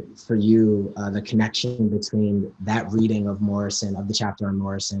inspired for you the connection between that reading of Morrison, of the chapter on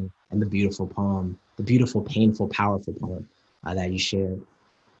Morrison, and the beautiful poem, the beautiful, painful, powerful poem that you shared.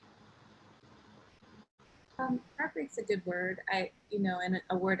 Heartbreak's a good word. And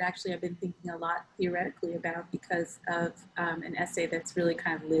a word actually I've been thinking a lot theoretically about because of an essay that's really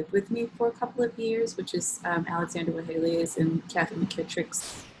kind of lived with me for a couple of years, which is Alexander Waheli's and Kathy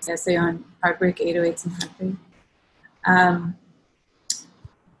McKittrick's essay on heartbreak, 808s and heartbreak.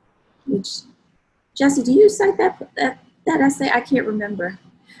 Which, Jesse, do you cite that essay? I can't remember,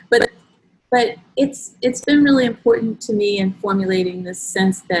 but it's been really important to me in formulating this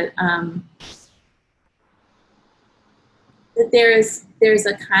sense that that there's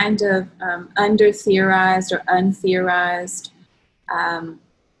a kind of under-theorized or untheorized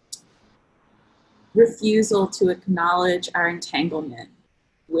refusal to acknowledge our entanglement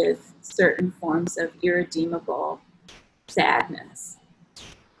with certain forms of irredeemable sadness.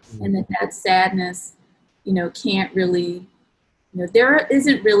 And that sadness, can't really, there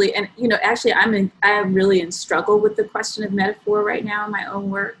isn't really, and, actually I am really in struggle with the question of metaphor right now in my own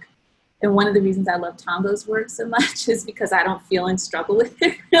work. And one of the reasons I love Tango's work so much is because I don't feel in struggle with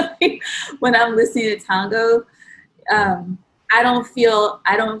it really. When I'm listening to Tango, I don't feel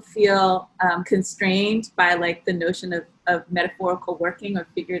constrained by like the notion of metaphorical working or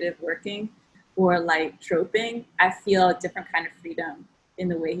figurative working or like troping. I feel a different kind of freedom in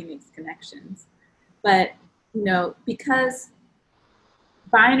the way he makes connections. But, because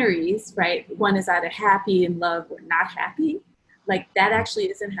binaries, right, one is either happy in love or not happy, like that actually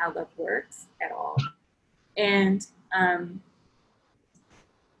isn't how love works at all. And, and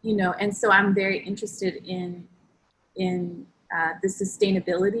so I'm very interested in the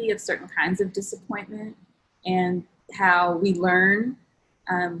sustainability of certain kinds of disappointment and how we learn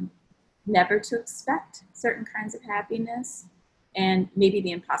never to expect certain kinds of happiness and maybe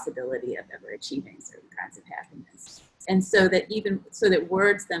the impossibility of ever achieving certain kinds of happiness. And so that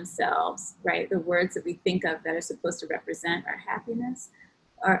words themselves, right, the words that we think of that are supposed to represent our happiness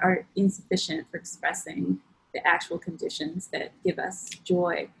are insufficient for expressing the actual conditions that give us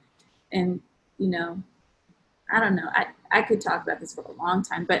joy. And, I don't know, I could talk about this for a long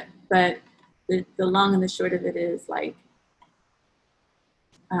time, but the long and the short of it is like,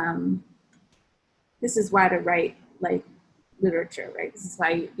 this is why to write like literature, right? This is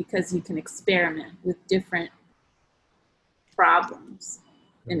why, because you can experiment with different problems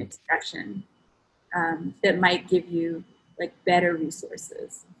in expression that might give you like better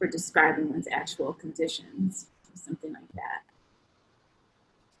resources for describing one's actual conditions, or something like that.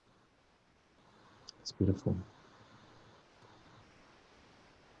 It's beautiful.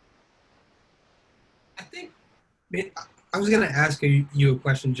 I was going to ask you a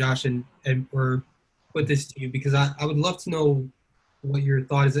question, Josh, and or put this to you because I would love to know what your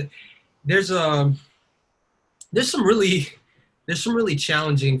thought is. There's some really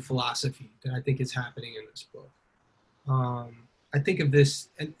challenging philosophy that I think is happening in this book. I think of this,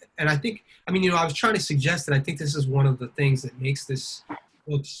 and I think, I mean, I was trying to suggest that I think this is one of the things that makes this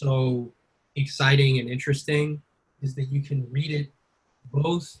book so exciting and interesting, is that you can read it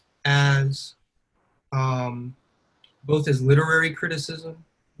both as literary criticism,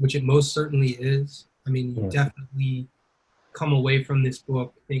 which it most certainly is. I mean, you definitely come away from this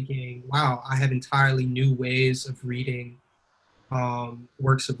book thinking, wow, I have entirely new ways of reading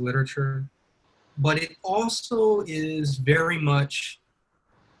works of literature. But it also is very much,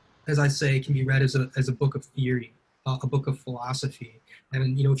 as I say, can be read as a book of theory, a book of philosophy.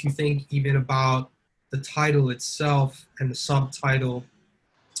 And, if you think even about the title itself and the subtitle,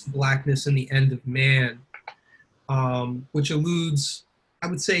 Blackness and the End of Man, which alludes, I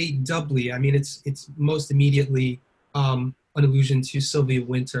would say, doubly. I mean, it's most immediately an allusion to Sylvia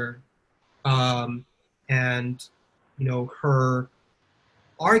Wynter, and her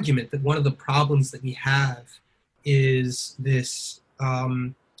argument that one of the problems that we have is this,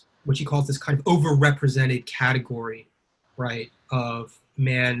 what she calls this kind of overrepresented category, right, of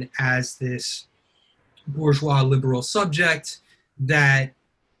man as this bourgeois liberal subject that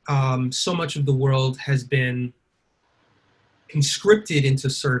so much of the world has been conscripted into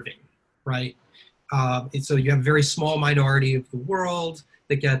serving, right? And so you have a very small minority of the world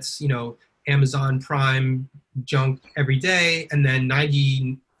that gets, Amazon Prime junk every day, and then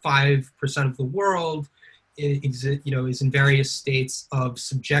 95% of the world is in various states of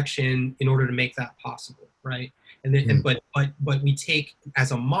subjection in order to make that possible, right? And then, but we take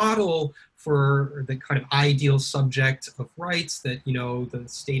as a model for the kind of ideal subject of rights that the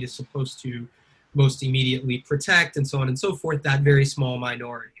state is supposed to most immediately protect, and so on and so forth, that very small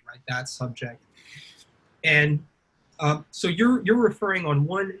minority, right? That subject. And so you're referring on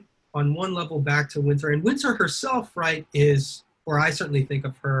one level back to Wynter, and Wynter herself, right, is, or I certainly think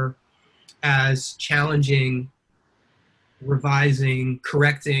of her as challenging, revising,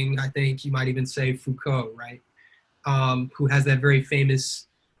 correcting, I think you might even say Foucault, right? Who has that very famous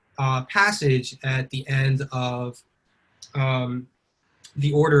passage at the end of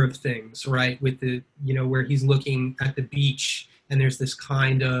The Order of Things, right? With the, where he's looking at the beach and there's this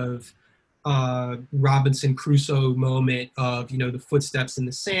kind of Robinson Crusoe moment of, the footsteps in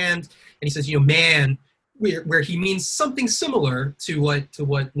the sand. And he says, man, where he means something similar to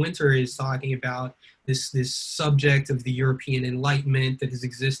what Wynter is talking about, this subject of the European Enlightenment that has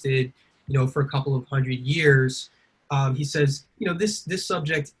existed, for a couple of hundred years. He says, this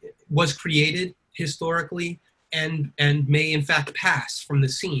subject was created historically and may in fact pass from the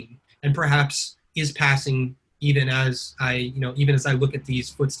scene, and perhaps is passing even as I look at these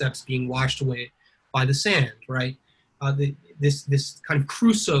footsteps being washed away by the sand, right? This kind of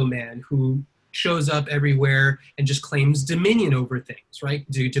Crusoe man who shows up everywhere and just claims dominion over things, right?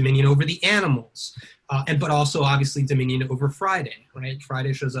 Dominion over the animals, but also obviously dominion over Friday, right?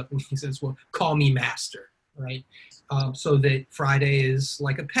 Friday shows up and he says, well, call me master, right? So that Friday is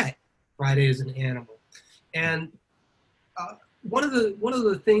like a pet. Friday is an animal. And one of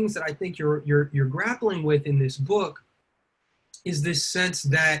the things that I think you're grappling with in this book is this sense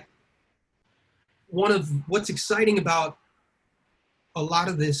that one of what's exciting about a lot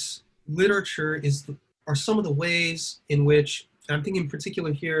of this literature are some of the ways in which, and I'm thinking in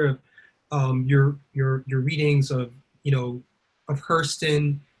particular here of your readings of of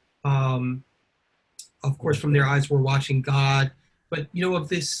Hurston, of course, From Their Eyes We're Watching God, but of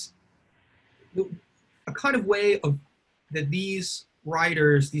this, a kind of way of that these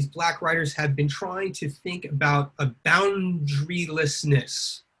writers, these Black writers, have been trying to think about a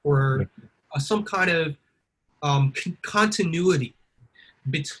boundarylessness or some kind of continuity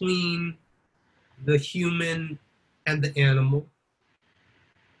between the human and the animal,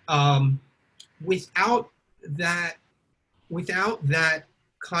 without that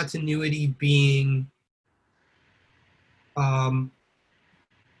continuity being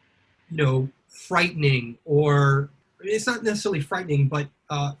frightening, or it's not necessarily frightening, but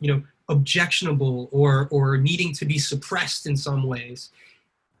objectionable or needing to be suppressed in some ways.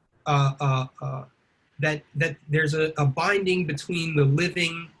 That there's a binding between the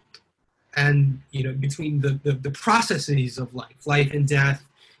living and between the processes of life and death,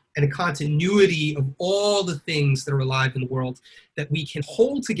 and a continuity of all the things that are alive in the world that we can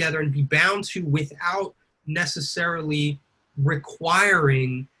hold together and be bound to without necessarily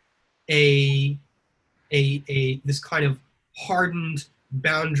requiring this kind of hardened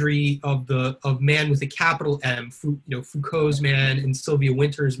boundary of man with a capital M, Foucault's man and Sylvia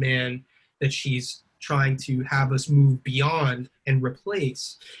Wynter's man, that she's trying to have us move beyond and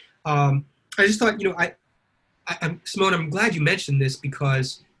replace. I just thought, Simone, I'm glad you mentioned this,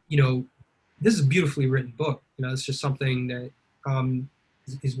 because this is a beautifully written book. It's just something that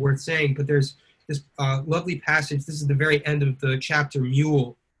is worth saying. But there's this lovely passage. This is the very end of the chapter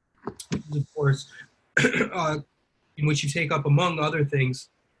Mule, of course, in which you take up, among other things,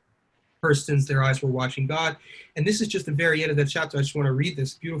 Hurston's "Their eyes were watching God." And this is just the very end of that chapter. I just want to read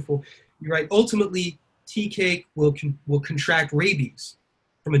this. Beautiful. You write, ultimately, Tea Cake will contract rabies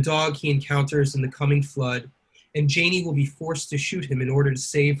from a dog he encounters in the coming flood, and Janie will be forced to shoot him in order to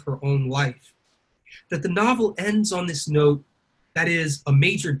save her own life. That the novel ends on this note, that is, a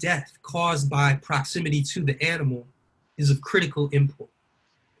major death caused by proximity to the animal, is of critical import.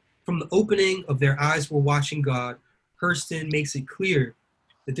 From the opening of Their Eyes Were Watching God, Hurston makes it clear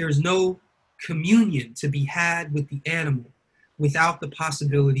that there is no communion to be had with the animal without the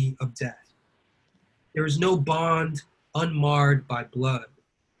possibility of death. There is no bond unmarred by blood.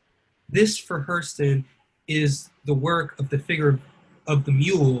 This, for Hurston, is the work of the figure of the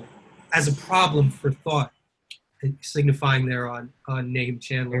mule as a problem for thought, signifying there on Nahum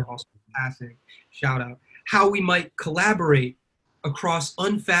Chandler, also passing, shout out, how we might collaborate across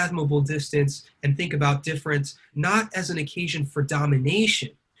unfathomable distance and think about difference, not as an occasion for domination,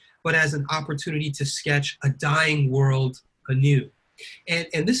 but as an opportunity to sketch a dying world anew.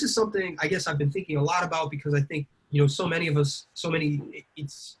 And this is something I guess I've been thinking a lot about, because I think, so many of us,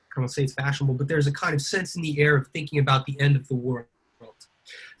 it's, I don't want to say it's fashionable, but there's a kind of sense in the air of thinking about the end of the world,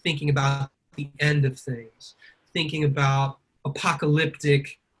 thinking about the end of things, thinking about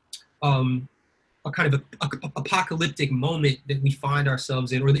apocalyptic, a kind of apocalyptic moment that we find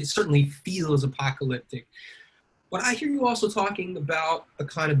ourselves in, or that certainly feels apocalyptic. But I hear you also talking about a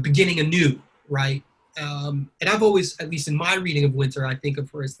kind of beginning anew, right? And I've always, at least in my reading of Winter, I think of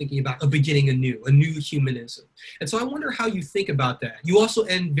her as thinking about a beginning anew, a new humanism. And so I wonder how you think about that. You also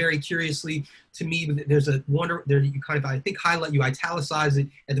end very curiously to me, there's a wonder there that you kind of, I think, highlight, you italicize it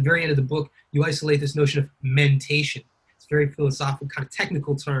at the very end of the book, you isolate this notion of mentation. It's a very philosophical, kind of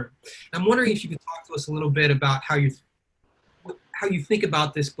technical term. And I'm wondering if you could talk to us a little bit about how you think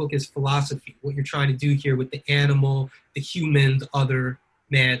about this book as philosophy, what you're trying to do here with the animal, the human, the other,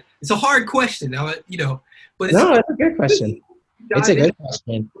 man. It's a hard question, but it's no, it's a good question. It's a good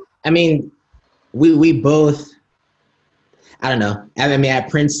question. I mean, we both, I don't know. I mean, at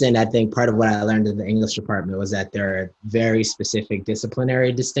Princeton, I think part of what I learned in the English department was that there are very specific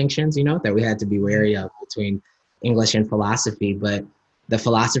disciplinary distinctions, that we had to be wary of between English and philosophy. But the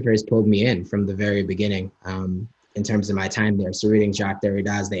philosophers pulled me in from the very beginning in terms of my time there. So reading Jacques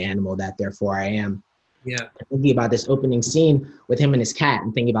Derrida's The Animal, That Therefore I Am. Yeah. Thinking about this opening scene with him and his cat,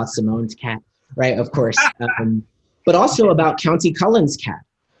 and thinking about Simone's cat, right? Of course. But also about County Cullen's cat,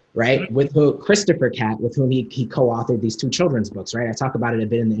 right? With Christopher Cat, with whom he co-authored these two children's books, right? I talk about it a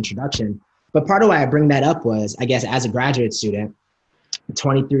bit in the introduction. But part of why I bring that up was, I guess, as a graduate student,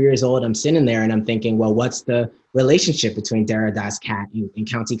 23 years old, I'm sitting there and I'm thinking, well, what's the relationship between Derrida's cat and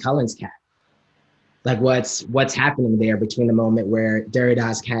County Cullen's cat? Like, what's happening there between the moment where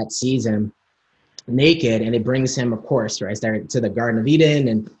Derrida's cat sees him naked, and it brings him, of course, right, to the Garden of Eden,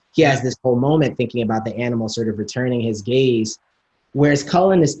 and he has this whole moment thinking about the animal sort of returning his gaze, whereas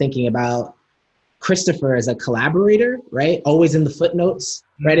Cullen is thinking about Christopher as a collaborator, right, always in the footnotes,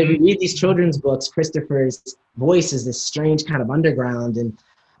 right? If you read these children's books, Christopher's voice is this strange kind of underground, and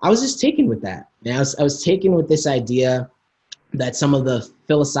I was just taken with that. And I was taken with this idea that some of the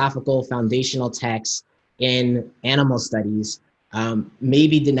philosophical foundational texts in animal studies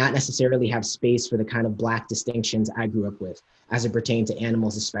maybe did not necessarily have space for the kind of Black distinctions I grew up with as it pertained to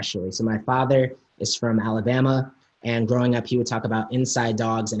animals especially. So my father is from Alabama, and growing up he would talk about inside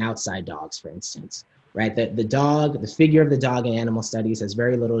dogs and outside dogs, for instance, right? The dog, the figure of the dog in animal studies has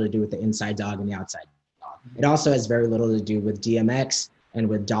very little to do with the inside dog and the outside dog. It also has very little to do with DMX and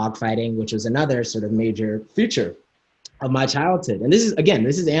with dog fighting, which was another sort of major feature of my childhood. And this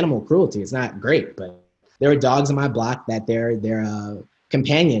is animal cruelty. It's not great, but there were dogs on my block that their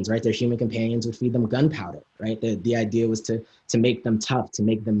companions, right, their human companions would feed them gunpowder, right? The idea was to make them tough, to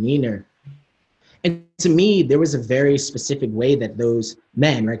make them meaner. And to me, there was a very specific way that those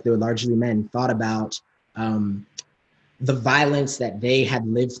men, right, they were largely men, thought about the violence that they had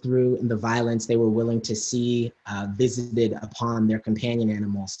lived through and the violence they were willing to see visited upon their companion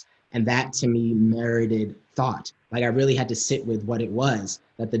animals. And that, to me, merited thought. Like, I really had to sit with what it was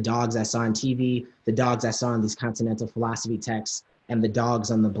that the dogs I saw on TV, the dogs I saw in these continental philosophy texts, and the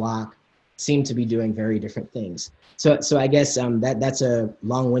dogs on the block seemed to be doing very different things. So I guess that's a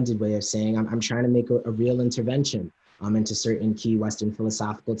long-winded way of saying I'm trying to make a real intervention into certain key Western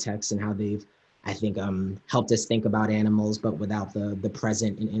philosophical texts and how they've, I think, helped us think about animals, but without the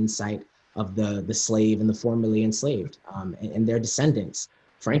present and insight of the slave and the formerly enslaved and their descendants.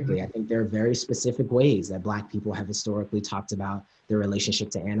 frankly. I think there are very specific ways that Black people have historically talked about their relationship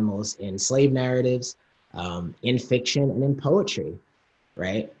to animals in slave narratives, in fiction, and in poetry,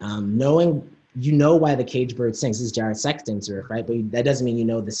 right? Knowing, you know why the cage bird sings. This is Jared Sexton's work, right? But that doesn't mean you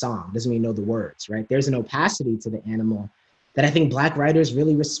know the song, doesn't mean you know the words, right? There's an opacity to the animal that I think Black writers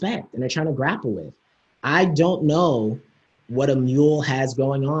really respect and are trying to grapple with. I don't know what a mule has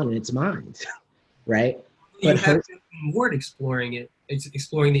going on in its mind, right? You have Ward exploring it. It's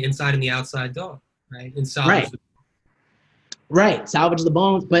exploring the inside and the outside dog, right? And Salvage Right. Right, Salvage the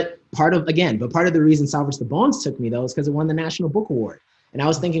Bones, but part of the reason Salvage the Bones took me though is because it won the National Book Award. And I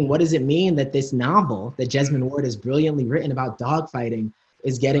was thinking, what does it mean that this novel that Jesmyn Ward has brilliantly written about dogfighting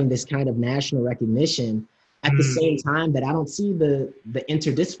is getting this kind of national recognition at the same time that I don't see the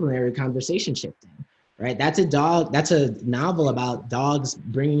interdisciplinary conversation shifting, right? That's a novel about dogs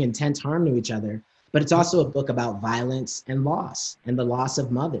bringing intense harm to each other, but it's also a book about violence and loss and the loss of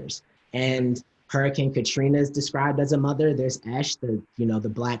mothers. And Hurricane Katrina is described as a mother. There's Ash, the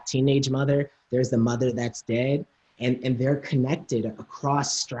Black teenage mother. There's the mother that's dead. And they're connected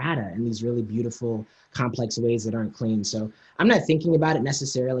across strata in these really beautiful, complex ways that aren't clean. So I'm not thinking about it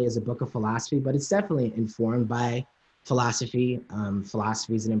necessarily as a book of philosophy, but it's definitely informed by philosophy.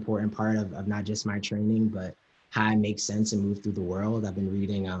 Philosophy is an important part of not just my training, but how I make sense and move through the world. I've been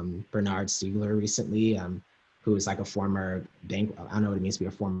reading Bernard Stiegler recently, who was like a former bank, I don't know what it means to be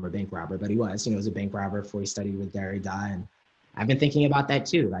a former bank robber, but he was a bank robber before he studied with Derrida. And I've been thinking about that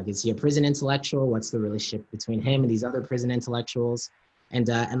too. Like, is he a prison intellectual? What's the relationship between him and these other prison intellectuals? And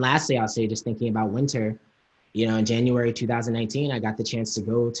lastly, I'll say, just thinking about Winter, in January 2019, I got the chance to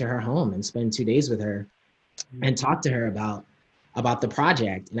go to her home and spend 2 days with her and talk to her about the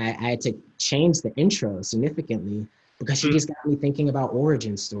project. And I had to change the intro significantly because she just got me thinking about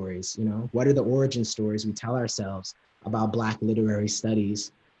origin stories. What are the origin stories we tell ourselves about Black literary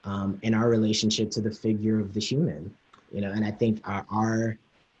studies and our relationship to the figure of the human? And I think our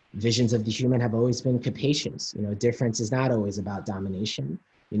visions of the human have always been capacious. Difference is not always about domination,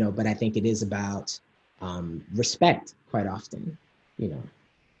 but I think it is about respect quite often.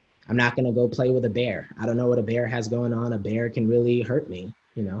 I'm not going to go play with a bear. I don't know what a bear has going on. A bear can really hurt me,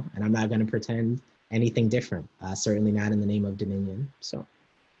 and I'm not going to pretend anything different, certainly not in the name of dominion. So.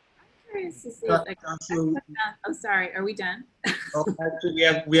 I'm curious to see, oh, sorry, are we done?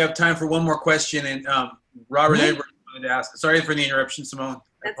 Actually, we have time for one more question, and Robert Edwards wanted to ask. Sorry for the interruption, Simone.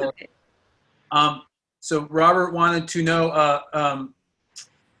 That's okay. So Robert wanted to know,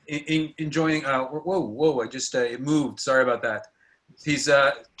 in joining, whoa, I just, it moved. Sorry about that. He's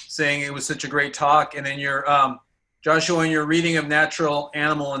saying it was such a great talk. And then Joshua, in your reading of Natural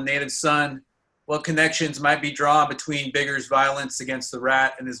Animal and Native Son, what connections might be drawn between Bigger's violence against the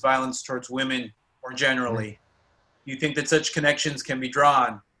rat and his violence towards women more generally? Do you think that such connections can be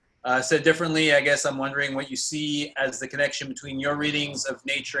drawn? Said differently, I guess I'm wondering what you see as the connection between your readings of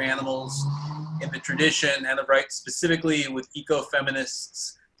nature animals in the tradition and the right, specifically with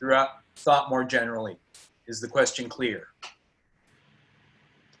ecofeminists throughout thought more generally. Is the question clear?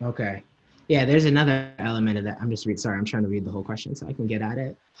 Okay. Yeah, there's another element of that. I'm trying to read the whole question so I can get at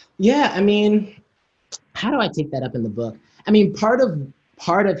it. Yeah, I mean, how do I take that up in the book? I mean, part of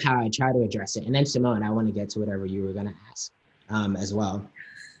how I try to address it, and then Simone, I want to get to whatever you were going to ask as well.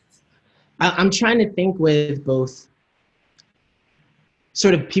 I'm trying to think with both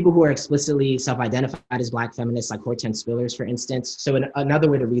sort of people who are explicitly self-identified as Black feminists, like Hortense Spillers, for instance. So another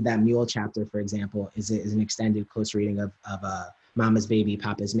way to read that Mule chapter, for example, is an extended close reading of Mama's Baby,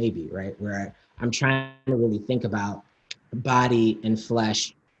 Papa's Maybe, right? Where I'm trying to really think about body and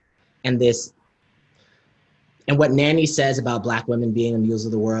flesh and what Nanny says about Black women being the mules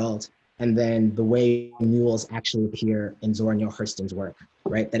of the world, and then the way mules actually appear in Zora Neale Hurston's work,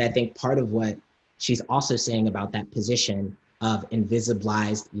 right? That I think part of what she's also saying about that position of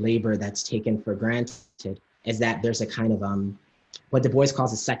invisibilized labor that's taken for granted is that there's a kind of what Du Bois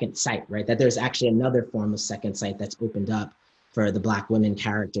calls a second sight, right? That there's actually another form of second sight that's opened up for the Black women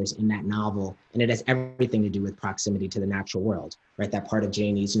characters in that novel. And it has everything to do with proximity to the natural world, right? That part of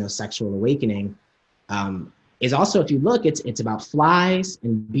Janie's, sexual awakening is also, if you look, it's about flies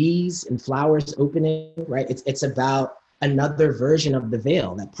and bees and flowers opening, right? It's about another version of the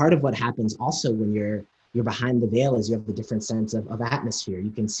veil. That part of what happens also when you're behind the veil is you have the different sense of atmosphere.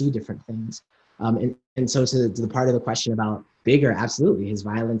 You can see different things. And so to the part of the question about Bigger, absolutely, his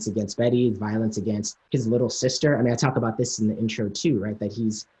violence against Betty, his violence against his little sister. I mean, I talk about this in the intro too, right? That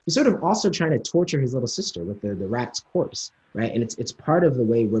he's sort of also trying to torture his little sister with the rat's corpse, right? And it's part of the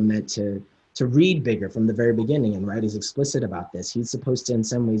way we're meant to read Bigger from the very beginning, and right, he's explicit about this. He's supposed to in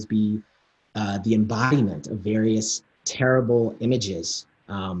some ways be the embodiment of various terrible images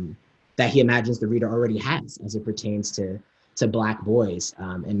that he imagines the reader already has as it pertains to Black boys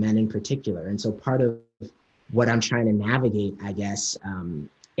and men in particular. And so part of what I'm trying to navigate, I guess,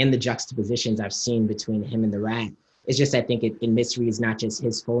 in the juxtapositions I've seen between him and the rat, is just, I think it misreads not just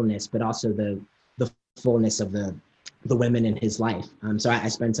his fullness, but also the fullness of the women in his life. So I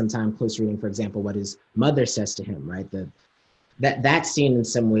spent some time close reading, for example, what his mother says to him, right? That scene in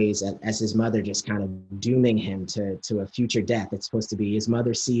some ways as his mother just kind of dooming him to a future death. It's supposed to be his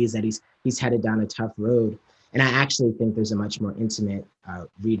mother sees that he's headed down a tough road. And I actually think there's a much more intimate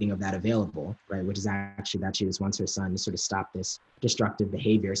reading of that available, right? Which is actually that she just wants her son to sort of stop this destructive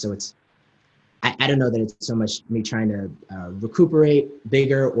behavior. So I don't know that it's so much me trying to recuperate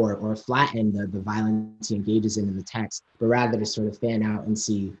bigger or flatten the violence he engages in the text, but rather to sort of fan out and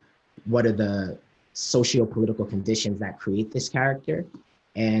see what are the socio-political conditions that create this character,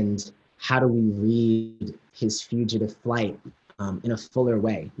 and how do we read his fugitive flight in a fuller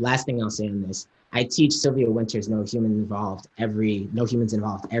way. Last thing I'll say on this, I teach Sylvia Wynter's No Humans Involved every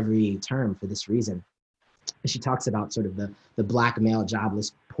term for this reason. She talks about sort of the Black male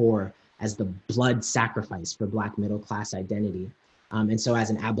jobless poor as the blood sacrifice for Black middle class identity. And so as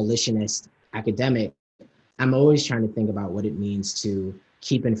an abolitionist academic, I'm always trying to think about what it means to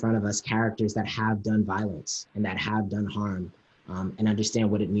keep in front of us characters that have done violence and that have done harm, and understand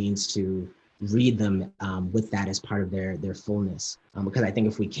what it means to read them with that as part of their fullness. Because I think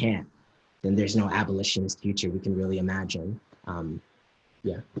if we can't, then there's no abolitionist future we can really imagine.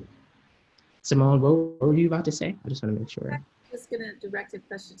 Yeah. Simone, what were you about to say? I just want to make sure. I was going to direct a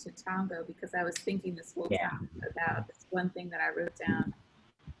question to Tongo, because I was thinking this whole time about this one thing that I wrote down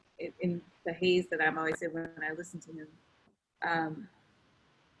in the haze that I'm always in when I listen to him.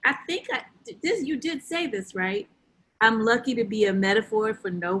 I think you did say this, right? I'm lucky to be a metaphor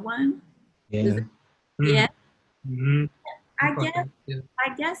for no one. Yeah. Yeah. Mm-hmm.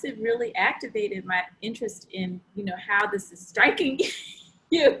 I guess it really activated my interest in, how this is striking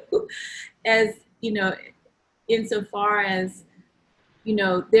you, as, insofar as,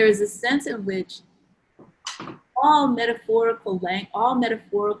 there is a sense in which all metaphorical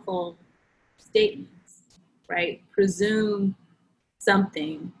statements, right, presume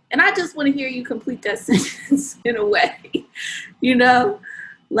something. And I just want to hear you complete that sentence in a way,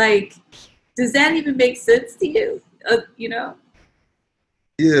 like, does that even make sense to you? Yeah,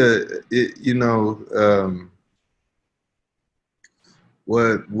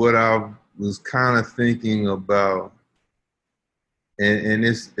 what I was kind of thinking about, and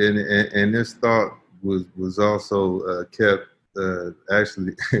this thought was also kept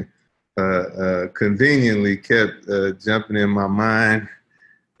actually conveniently kept jumping in my mind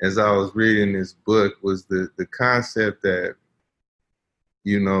as I was reading this book, was the concept that,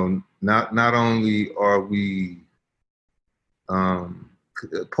 not only are we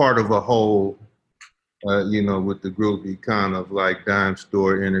part of a whole, with the groupie kind of like dime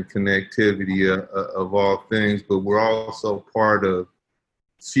store interconnectivity of all things, but we're also part of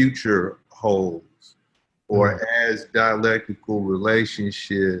future wholes, or as dialectical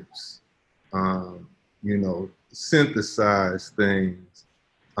relationships, synthesize things,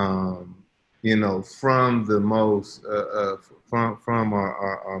 from the most, from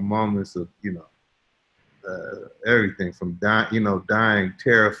our moments of, everything from dying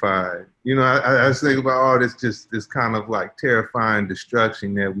terrified. I just think about all this, just this kind of like terrifying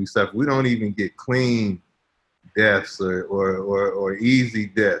destruction that we suffer. We don't even get clean deaths or easy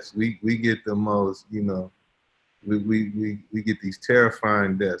deaths. We get the most, we get these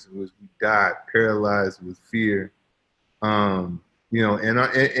terrifying deaths in which we die paralyzed with fear. And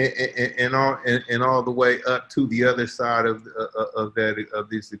all the way up to the other side of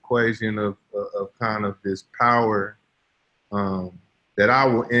this equation of kind of this power that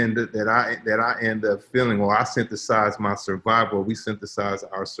I end up feeling, or I synthesize my survival. We synthesize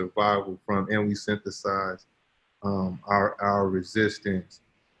our survival from, and we synthesize our resistance.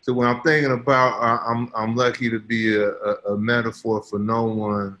 So when I'm thinking about, I'm lucky to be a metaphor for no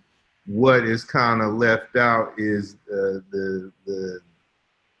one. What is kind of left out is the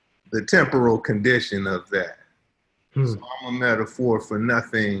temporal condition of that. So I'm a metaphor for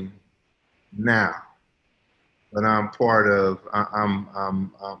nothing now, but I'm part of.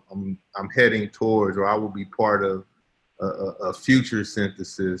 I'm heading towards, or I will be part of a future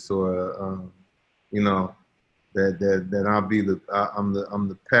synthesis, or that I'll be I'm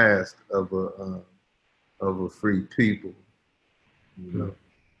the past of a free people.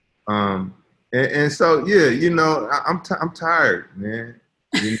 And so I'm tired, man.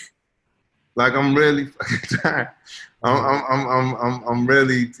 Like I'm really fucking tired. I'm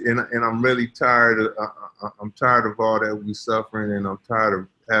really and I'm really tired. I'm tired of all that we suffering, and I'm tired of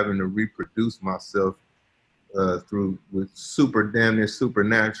having to reproduce myself with super damn near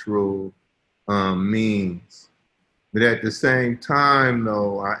supernatural means. But at the same time,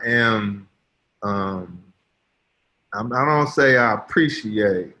 though, I don't say I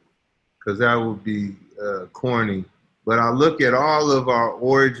appreciate, because that would be corny, but I look at all of our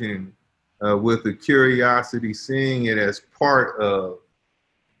origin with a curiosity, seeing it as part of,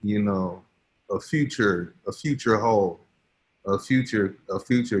 a future whole, a future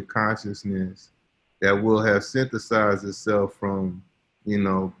consciousness that will have synthesized itself from,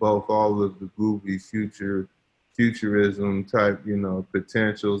 both all of the groovy futurism type,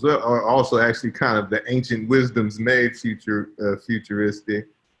 potentials, or also actually kind of the ancient wisdoms made futuristic,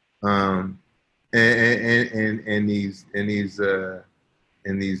 and these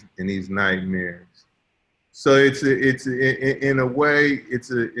nightmares. So it's in a way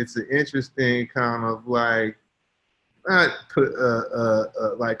it's an interesting kind of like not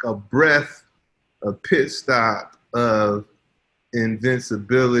like a pit stop of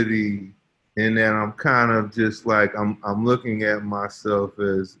invincibility, in that I'm kind of just like I'm looking at myself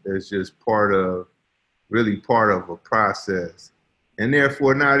as just part of a process, and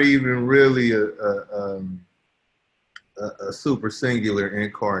therefore not even really a super singular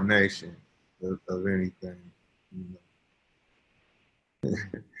incarnation of anything.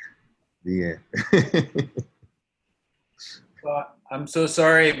 The end. Well, I'm so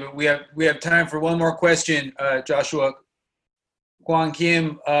sorry, but we have time for one more question, Joshua. Kwon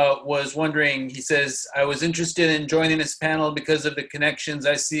Kim was wondering, he says, I was interested in joining this panel because of the connections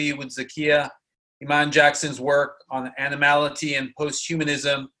I see with Zakiya Iman Jackson's work on animality and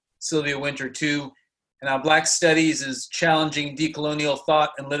post-humanism, Sylvia Wynter too, and how Black studies is challenging decolonial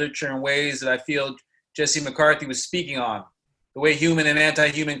thought and literature in ways that I feel Jesse McCarthy was speaking on. The way human and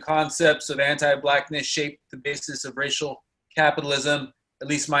anti-human concepts of anti-Blackness shape the basis of racial capitalism, at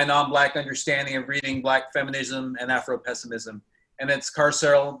least my non-Black understanding of reading Black feminism and Afro-pessimism, and its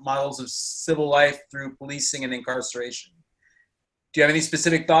carceral models of civil life through policing and incarceration. Do you have any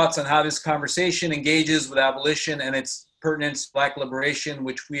specific thoughts on how this conversation engages with abolition and its pertinence to Black liberation,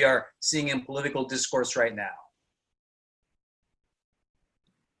 which we are seeing in political discourse right now?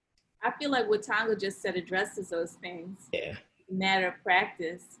 I feel like what Tongo just said addresses those things. Yeah. Matter of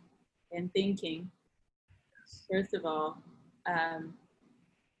practice and thinking. First of all,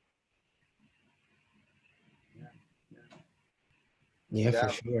 yeah, for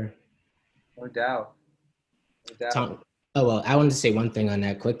sure. No doubt. No doubt. Oh, well, I wanted to say one thing on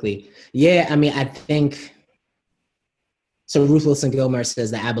that quickly. Yeah, I mean, I think, so Ruth Wilson Gilmore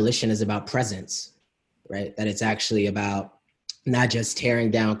says that abolition is about presence, right? That it's actually about not just tearing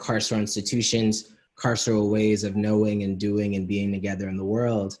down carceral institutions, carceral ways of knowing and doing and being together in the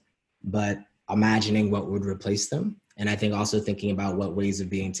world, but imagining what would replace them. And I think also thinking about what ways of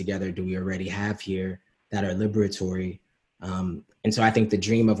being together do we already have here that are liberatory. And so I think the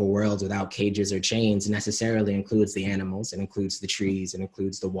dream of a world without cages or chains necessarily includes the animals, and includes the trees, and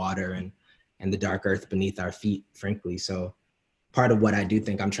includes the water and the dark earth beneath our feet, frankly. So part of what I do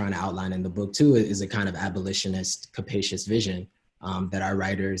think I'm trying to outline in the book too is a kind of abolitionist, capacious vision that our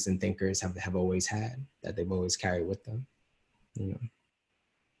writers and thinkers have always had, that they've always carried with them. You know.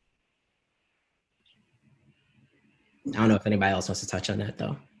 I don't know if anybody else wants to touch on that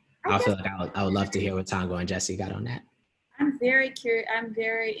though. I feel like I would love to hear what Tongo and Jesse got on that. I'm very curious. I'm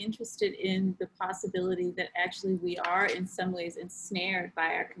very interested in the possibility that actually we are in some ways ensnared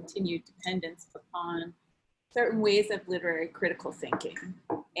by our continued dependence upon certain ways of literary critical thinking,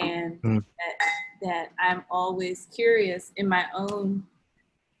 and that I'm always curious in my own.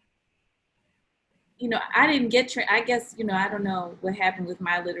 I didn't get I guess I don't know what happened with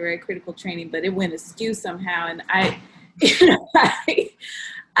my literary critical training, but it went askew somehow, and I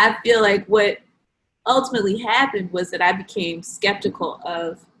feel like what ultimately happened was that I became skeptical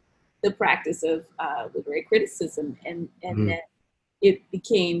of the practice of literary criticism, and that it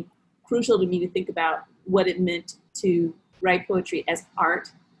became crucial to me to think about what it meant to write poetry as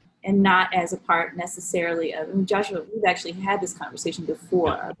art and not as a part necessarily of, Joshua, we've actually had this conversation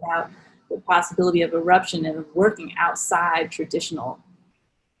before about the possibility of eruption and of working outside traditional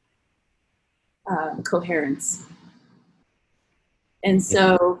coherence. And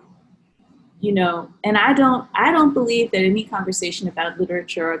so, and I don't believe that any conversation about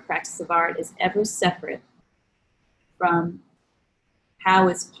literature or practice of art is ever separate from how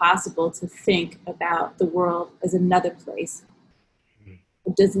it's possible to think about the world as another place.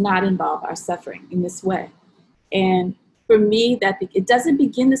 It does not involve our suffering in this way. And for me, it doesn't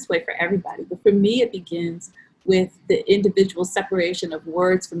begin this way for everybody, but for me, it begins with the individual separation of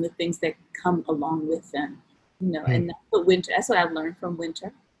words from the things that come along with them, and that's what I learned from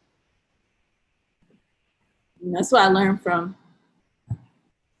Winter. And that's what I learned from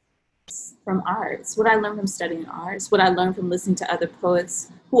arts, what I learned from studying arts, what I learned from listening to other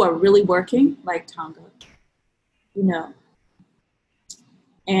poets who are really working, like Tonga,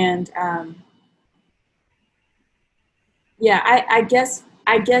 and I guess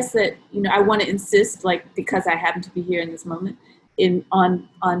that I want to insist, like, because I happen to be here in this moment, on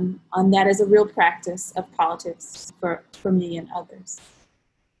that as a real practice of politics for me and others.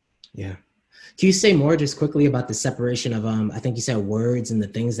 Yeah. Can you say more just quickly about the separation of, I think you said words and the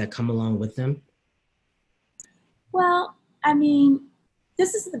things that come along with them? Well, I mean,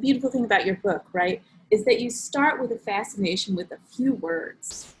 this is the beautiful thing about your book, right? Is that you start with a fascination with a few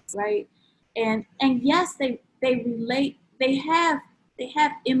words, right? And yes, they relate, they have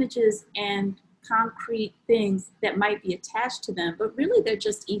images and concrete things that might be attached to them, but really they're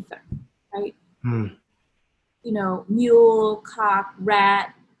just ether, right? Mule, cock,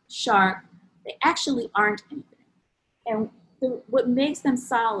 rat, shark, they actually aren't anything. And what makes them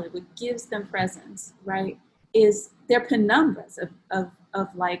solid, what gives them presence, right, is their penumbras of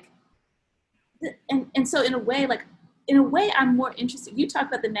like, and so in a way, I'm more interested, you talk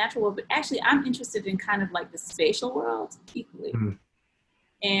about the natural world, but actually I'm interested in kind of like the spatial world equally.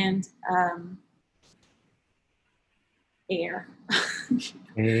 And air.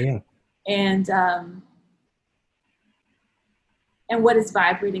 Yeah. And what is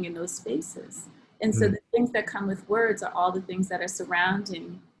vibrating in those spaces. And so the things that come with words are all the things that are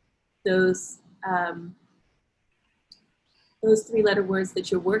surrounding those 3-letter words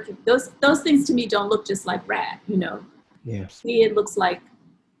that you're working. Those things to me don't look just like rat, Yeah. See, it looks like,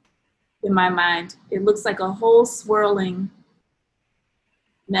 in my mind, it looks like a whole swirling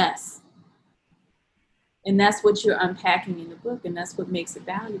mess. And that's what you're unpacking in the book, and that's what makes it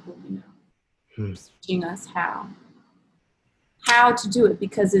valuable, teaching us how to do it,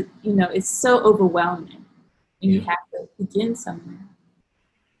 because it's so overwhelming, and you have to begin somewhere.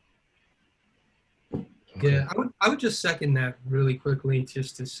 Yeah, I would just second that really quickly,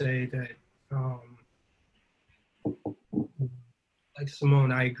 just to say that, like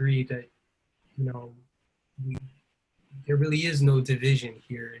Simone, I agree that, there really is no division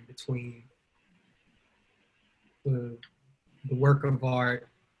here in between the work of art,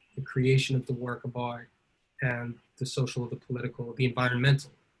 the creation of the work of art, and the social, the political, the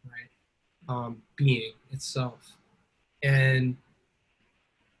environmental, right? Being itself. And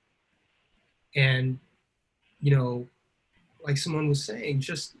like someone was saying,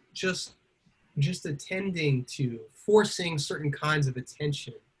 just attending to forcing certain kinds of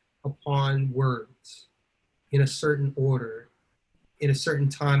attention upon words in a certain order, in a certain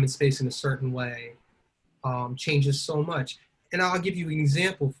time and space, in a certain way, changes so much. And I'll give you an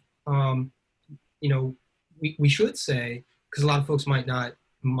example. We should say, because a lot of folks the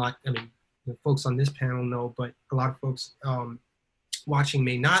folks on this panel know, but a lot of folks watching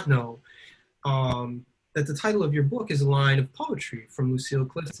may not know, that the title of your book is a line of poetry from Lucille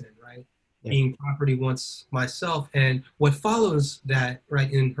Clifton, right? Yeah. Being property once myself. And what follows that, right,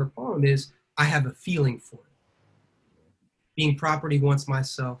 in her poem is, I have a feeling for it. Being property once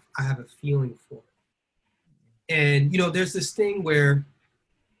myself, I have a feeling for it. And, there's this thing where,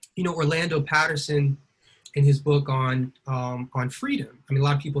 Orlando Patterson, in his book on freedom, a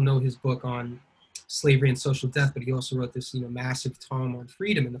lot of people know his book on slavery and social death, but he also wrote this, massive tome on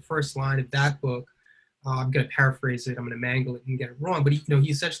freedom. And the first line of that book, I'm going to paraphrase it, I'm going to mangle it and get it wrong, but he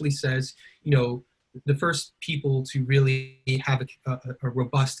essentially says, the first people to really have a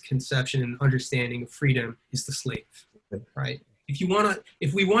robust conception and understanding of freedom is the slave, right?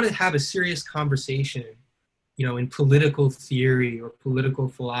 If we want to have a serious conversation, in political theory or political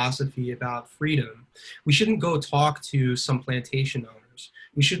philosophy about freedom, we shouldn't go talk to some plantation owners.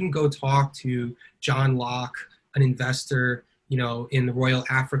 We shouldn't go talk to John Locke, an investor, in the Royal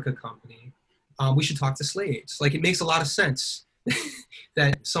Africa Company. We should talk to slaves. Like, it makes a lot of sense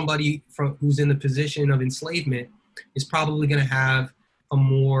that somebody who's in the position of enslavement is probably going to have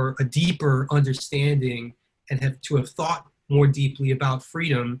a deeper understanding and have thought more deeply about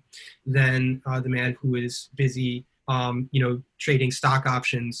freedom than the man who is busy, trading stock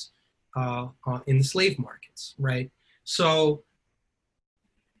options in the slave markets, right? So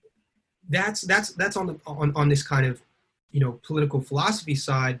that's on this kind of, political philosophy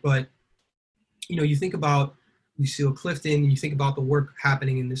side. But, you think about Lucille Clifton, you think about the work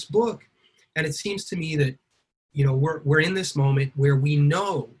happening in this book, and it seems to me that, we're in this moment where we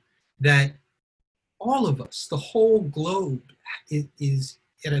know that all of us, the whole globe, is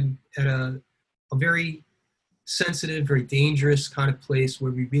at a very sensitive, very dangerous kind of place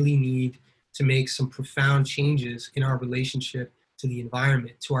where we really need to make some profound changes in our relationship to the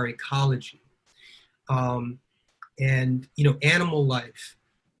environment, to our ecology. And, you know, animal life,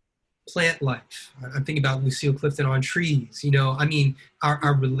 plant life. I'm thinking about Lucille Clifton on trees, you know, I mean,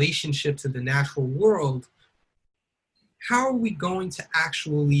 our relationship to the natural world. How are we going to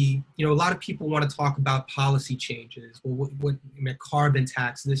actually, you know, a lot of people want to talk about policy changes, or what carbon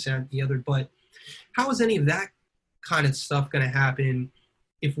tax, this and the other, but how is any of that kind of stuff going to happen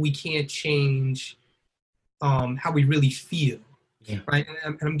if we can't change how we really feel, right?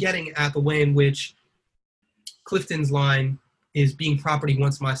 And I'm getting at the way in which Clifton's line is, being property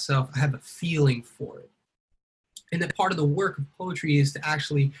once myself, I have a feeling for it. And that part of the work of poetry is to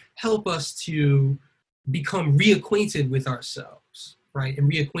actually help us to become reacquainted with ourselves, right? And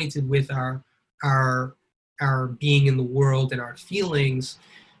reacquainted with our being in the world and our feelings,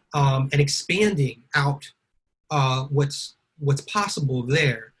 and expanding out what's possible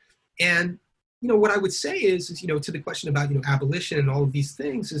there. And, you know, what I would say is, you know, to the question about, you know, abolition and all of these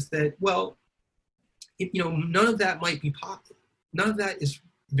things, is that, well, you know, none of that might be possible. None of that is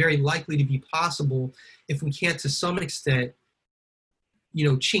very likely to be possible if we can't, to some extent, you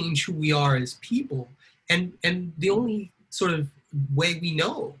know, change who we are as people. And the only sort of way we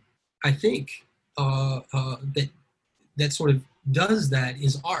know, I think, that sort of does that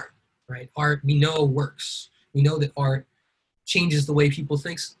is art, right? Art, we know, works. We know that art changes the way people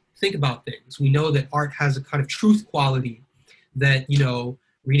think about things. We know that art has a kind of truth quality that, you know,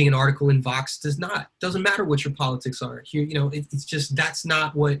 reading an article in Vox does not. Doesn't matter what your politics are. Here, you know, it's just, that's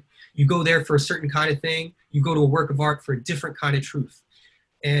not what, you go there for a certain kind of thing. You go to a work of art for a different kind of truth.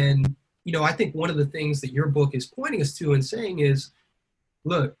 And, you know, I think one of the things that your book is pointing us to and saying is,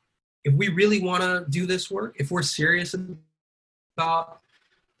 look, if we really want to do this work, if we're serious about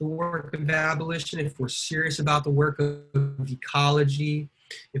the work of abolition, if we're serious about the work of ecology,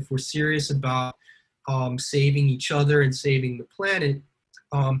 if we're serious about saving each other and saving the planet,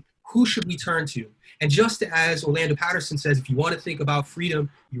 who should we turn to? And just as Orlando Patterson says, if you want to think about freedom,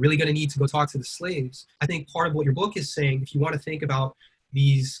 you're really going to need to go talk to the slaves. I think part of what your book is saying, if you want to think about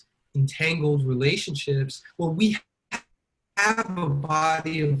these entangled relationships, well, we have a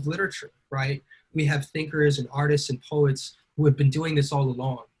body of literature, right? We have thinkers and artists and poets who have been doing this all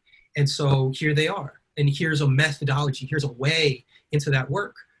along. And so here they are. And here's a methodology, here's a way into that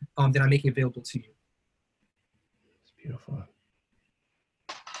work that I'm making available to you. It's beautiful.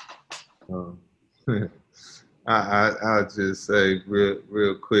 I'll just say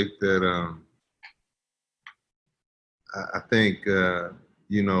real quick that I think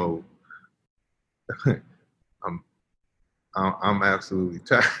you know, I'm absolutely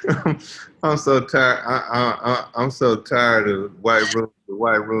tired. I'm so tired. I'm so tired of the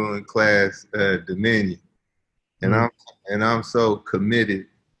white ruling class dominion, and I'm so committed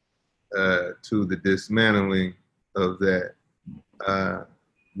to the dismantling of that.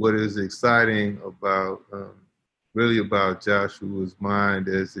 What is exciting about really about Joshua's mind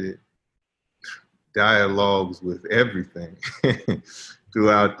as it dialogues with everything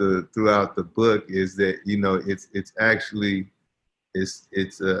throughout the book is that, you know, it's actually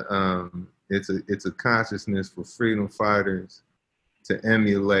it's a consciousness for freedom fighters to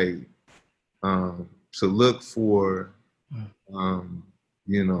emulate, to look for,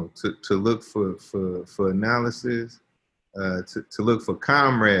 you know, to look for analysis, to look for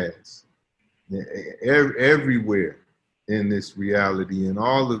comrades everywhere in this reality and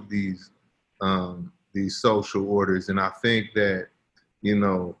all of these social orders. And I think that, you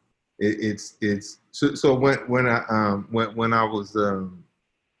know, it's so when I was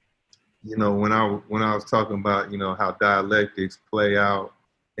you know, when I was talking about, you know, how dialectics play out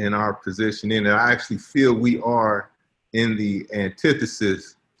in our position in it, I actually feel we are in the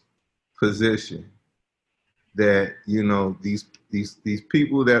antithesis position. That, you know, these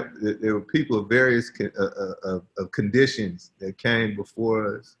people, that there were people of various of conditions that came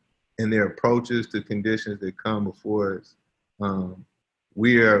before us, and their approaches to conditions that come before us.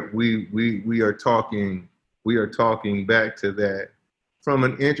 We are talking back to that from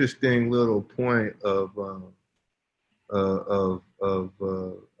an interesting little point of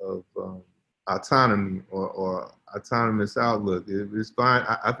autonomy or autonomous outlook. It's fine.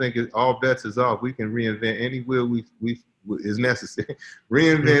 I think all bets is off. We can reinvent any will we is necessary.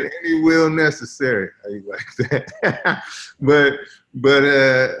 Reinvent any will necessary. How you like that? but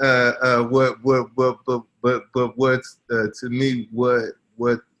what's to me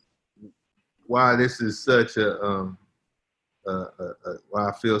why this is such a why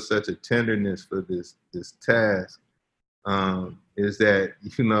I feel such a tenderness for this task is that,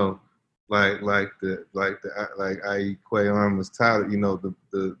 you know, like I.E. Quay Armas Tyler, you know,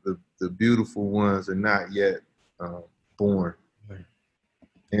 the beautiful ones are not yet born. Right.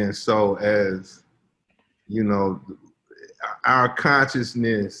 And so as, you know, our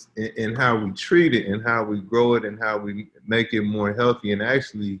consciousness and how we treat it and how we grow it and how we make it more healthy and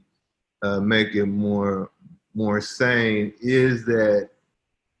actually make it more sane is that,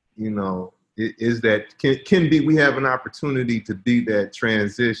 you know, is that can be, we have an opportunity to be that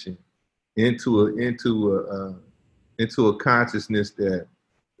transition into a consciousness that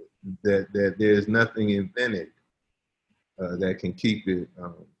there's nothing invented that can keep it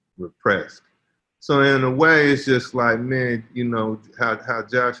repressed. So in a way, it's just like, man, you know, how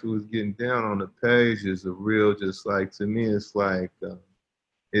Joshua was getting down on the page is a real, just like, to me, it's like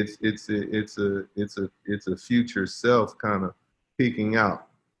it's a future self kind of peeking out.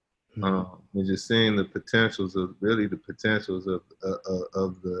 And just seeing the potentials of the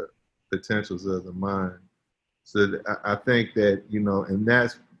potentials of the mind. So I think that, you know, and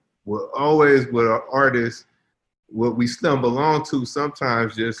that's what our artists, what we stumble onto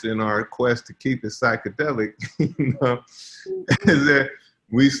sometimes just in our quest to keep it psychedelic, you know, is that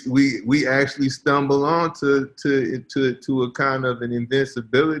we actually stumble on to a kind of an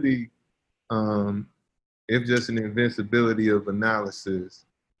invincibility, if just an invincibility of analysis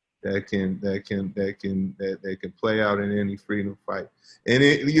that can play out in any freedom fight. And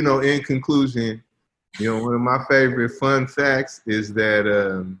it, you know, in conclusion, you know, one of my favorite fun facts is that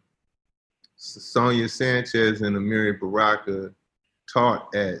Sonia Sanchez and Amiri Baraka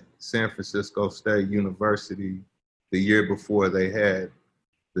taught at San Francisco State University the year before they had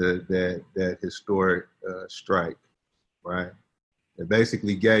that historic strike, right? It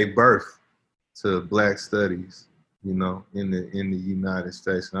basically gave birth to Black studies, you know, in the United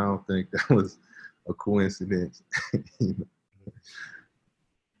States. And I don't think that was a coincidence. You know?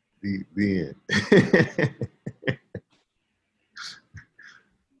 The end.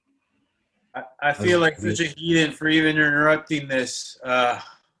 I feel like such a heathen for even interrupting this.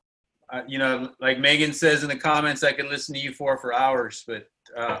 You know, like Megan says in the comments, I could listen to you for hours, but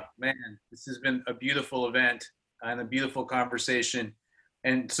man, this has been a beautiful event and a beautiful conversation.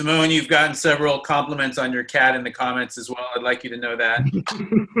 And Simone, you've gotten several compliments on your cat in the comments as well. I'd like you to know that.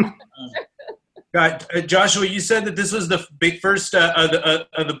 Joshua, you said that this was the big first of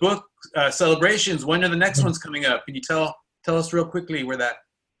the book celebrations. When are the next ones coming up? Can you tell us real quickly where that?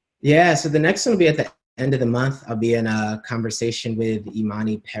 Yeah, so the next one will be at the end of the month. I'll be in a conversation with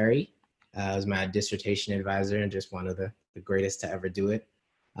Imani Perry, who's my dissertation advisor and just one of the greatest to ever do it.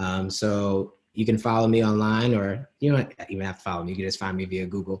 So you can follow me online, or you don't even have to follow me. You can just find me via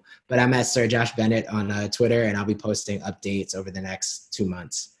Google. But I'm at Sir Josh Bennett on Twitter, and I'll be posting updates over the next 2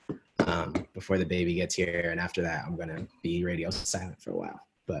 months before the baby gets here. And after that, I'm going to be radio silent for a while.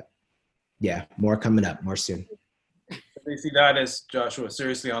 But yeah, more coming up, more soon. Felicidades, Joshua,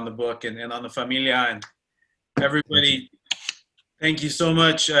 seriously, on the book and on the familia and everybody. Thank you so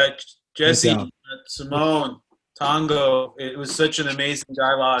much, Jesse, Simone, Tango. It was such an amazing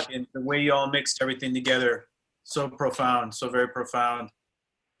dialogue, and the way you all mixed everything together, so profound, so very profound.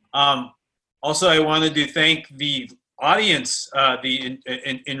 Also, I wanted to thank the audience, the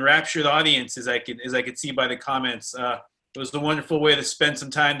enraptured audience, as I could see by the comments. It was a wonderful way to spend some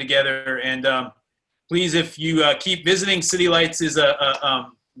time together, and please, if you keep visiting, City Lights is a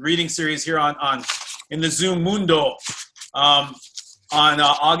reading series here in the Zoom Mundo. On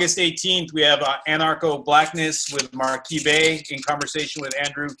August 18th, we have Anarcho Blackness with Marquis Bey in conversation with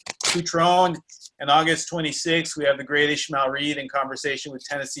Andrew Cutrone. And August 26th, we have the great Ishmael Reed in conversation with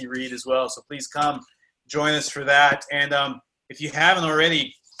Tennessee Reed as well. So please come join us for that. And if you haven't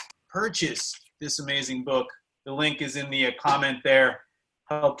already, purchase this amazing book. The link is in the comment there.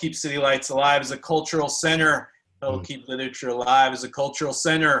 Help keep City Lights alive as a cultural center. Help keep literature alive as a cultural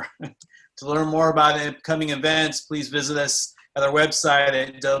center. To learn more about upcoming events, please visit us at our website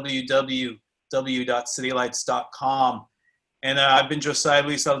at www.citylights.com. And I've been Josiah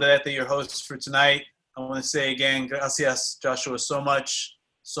Luis Alderete, your host for tonight. I want to say again, gracias, Joshua, so much,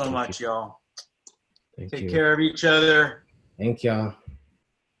 y'all. Take care of each other. Thank y'all.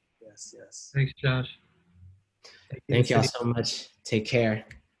 Yes. Thanks, Josh. Thank y'all so much. Take care.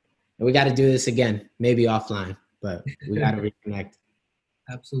 And we got to do this again, maybe offline, but we got to reconnect.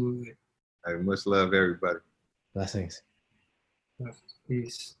 Absolutely. Hey, much love, everybody. Blessings.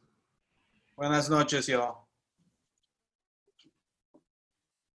 Peace. Buenas noches, y'all.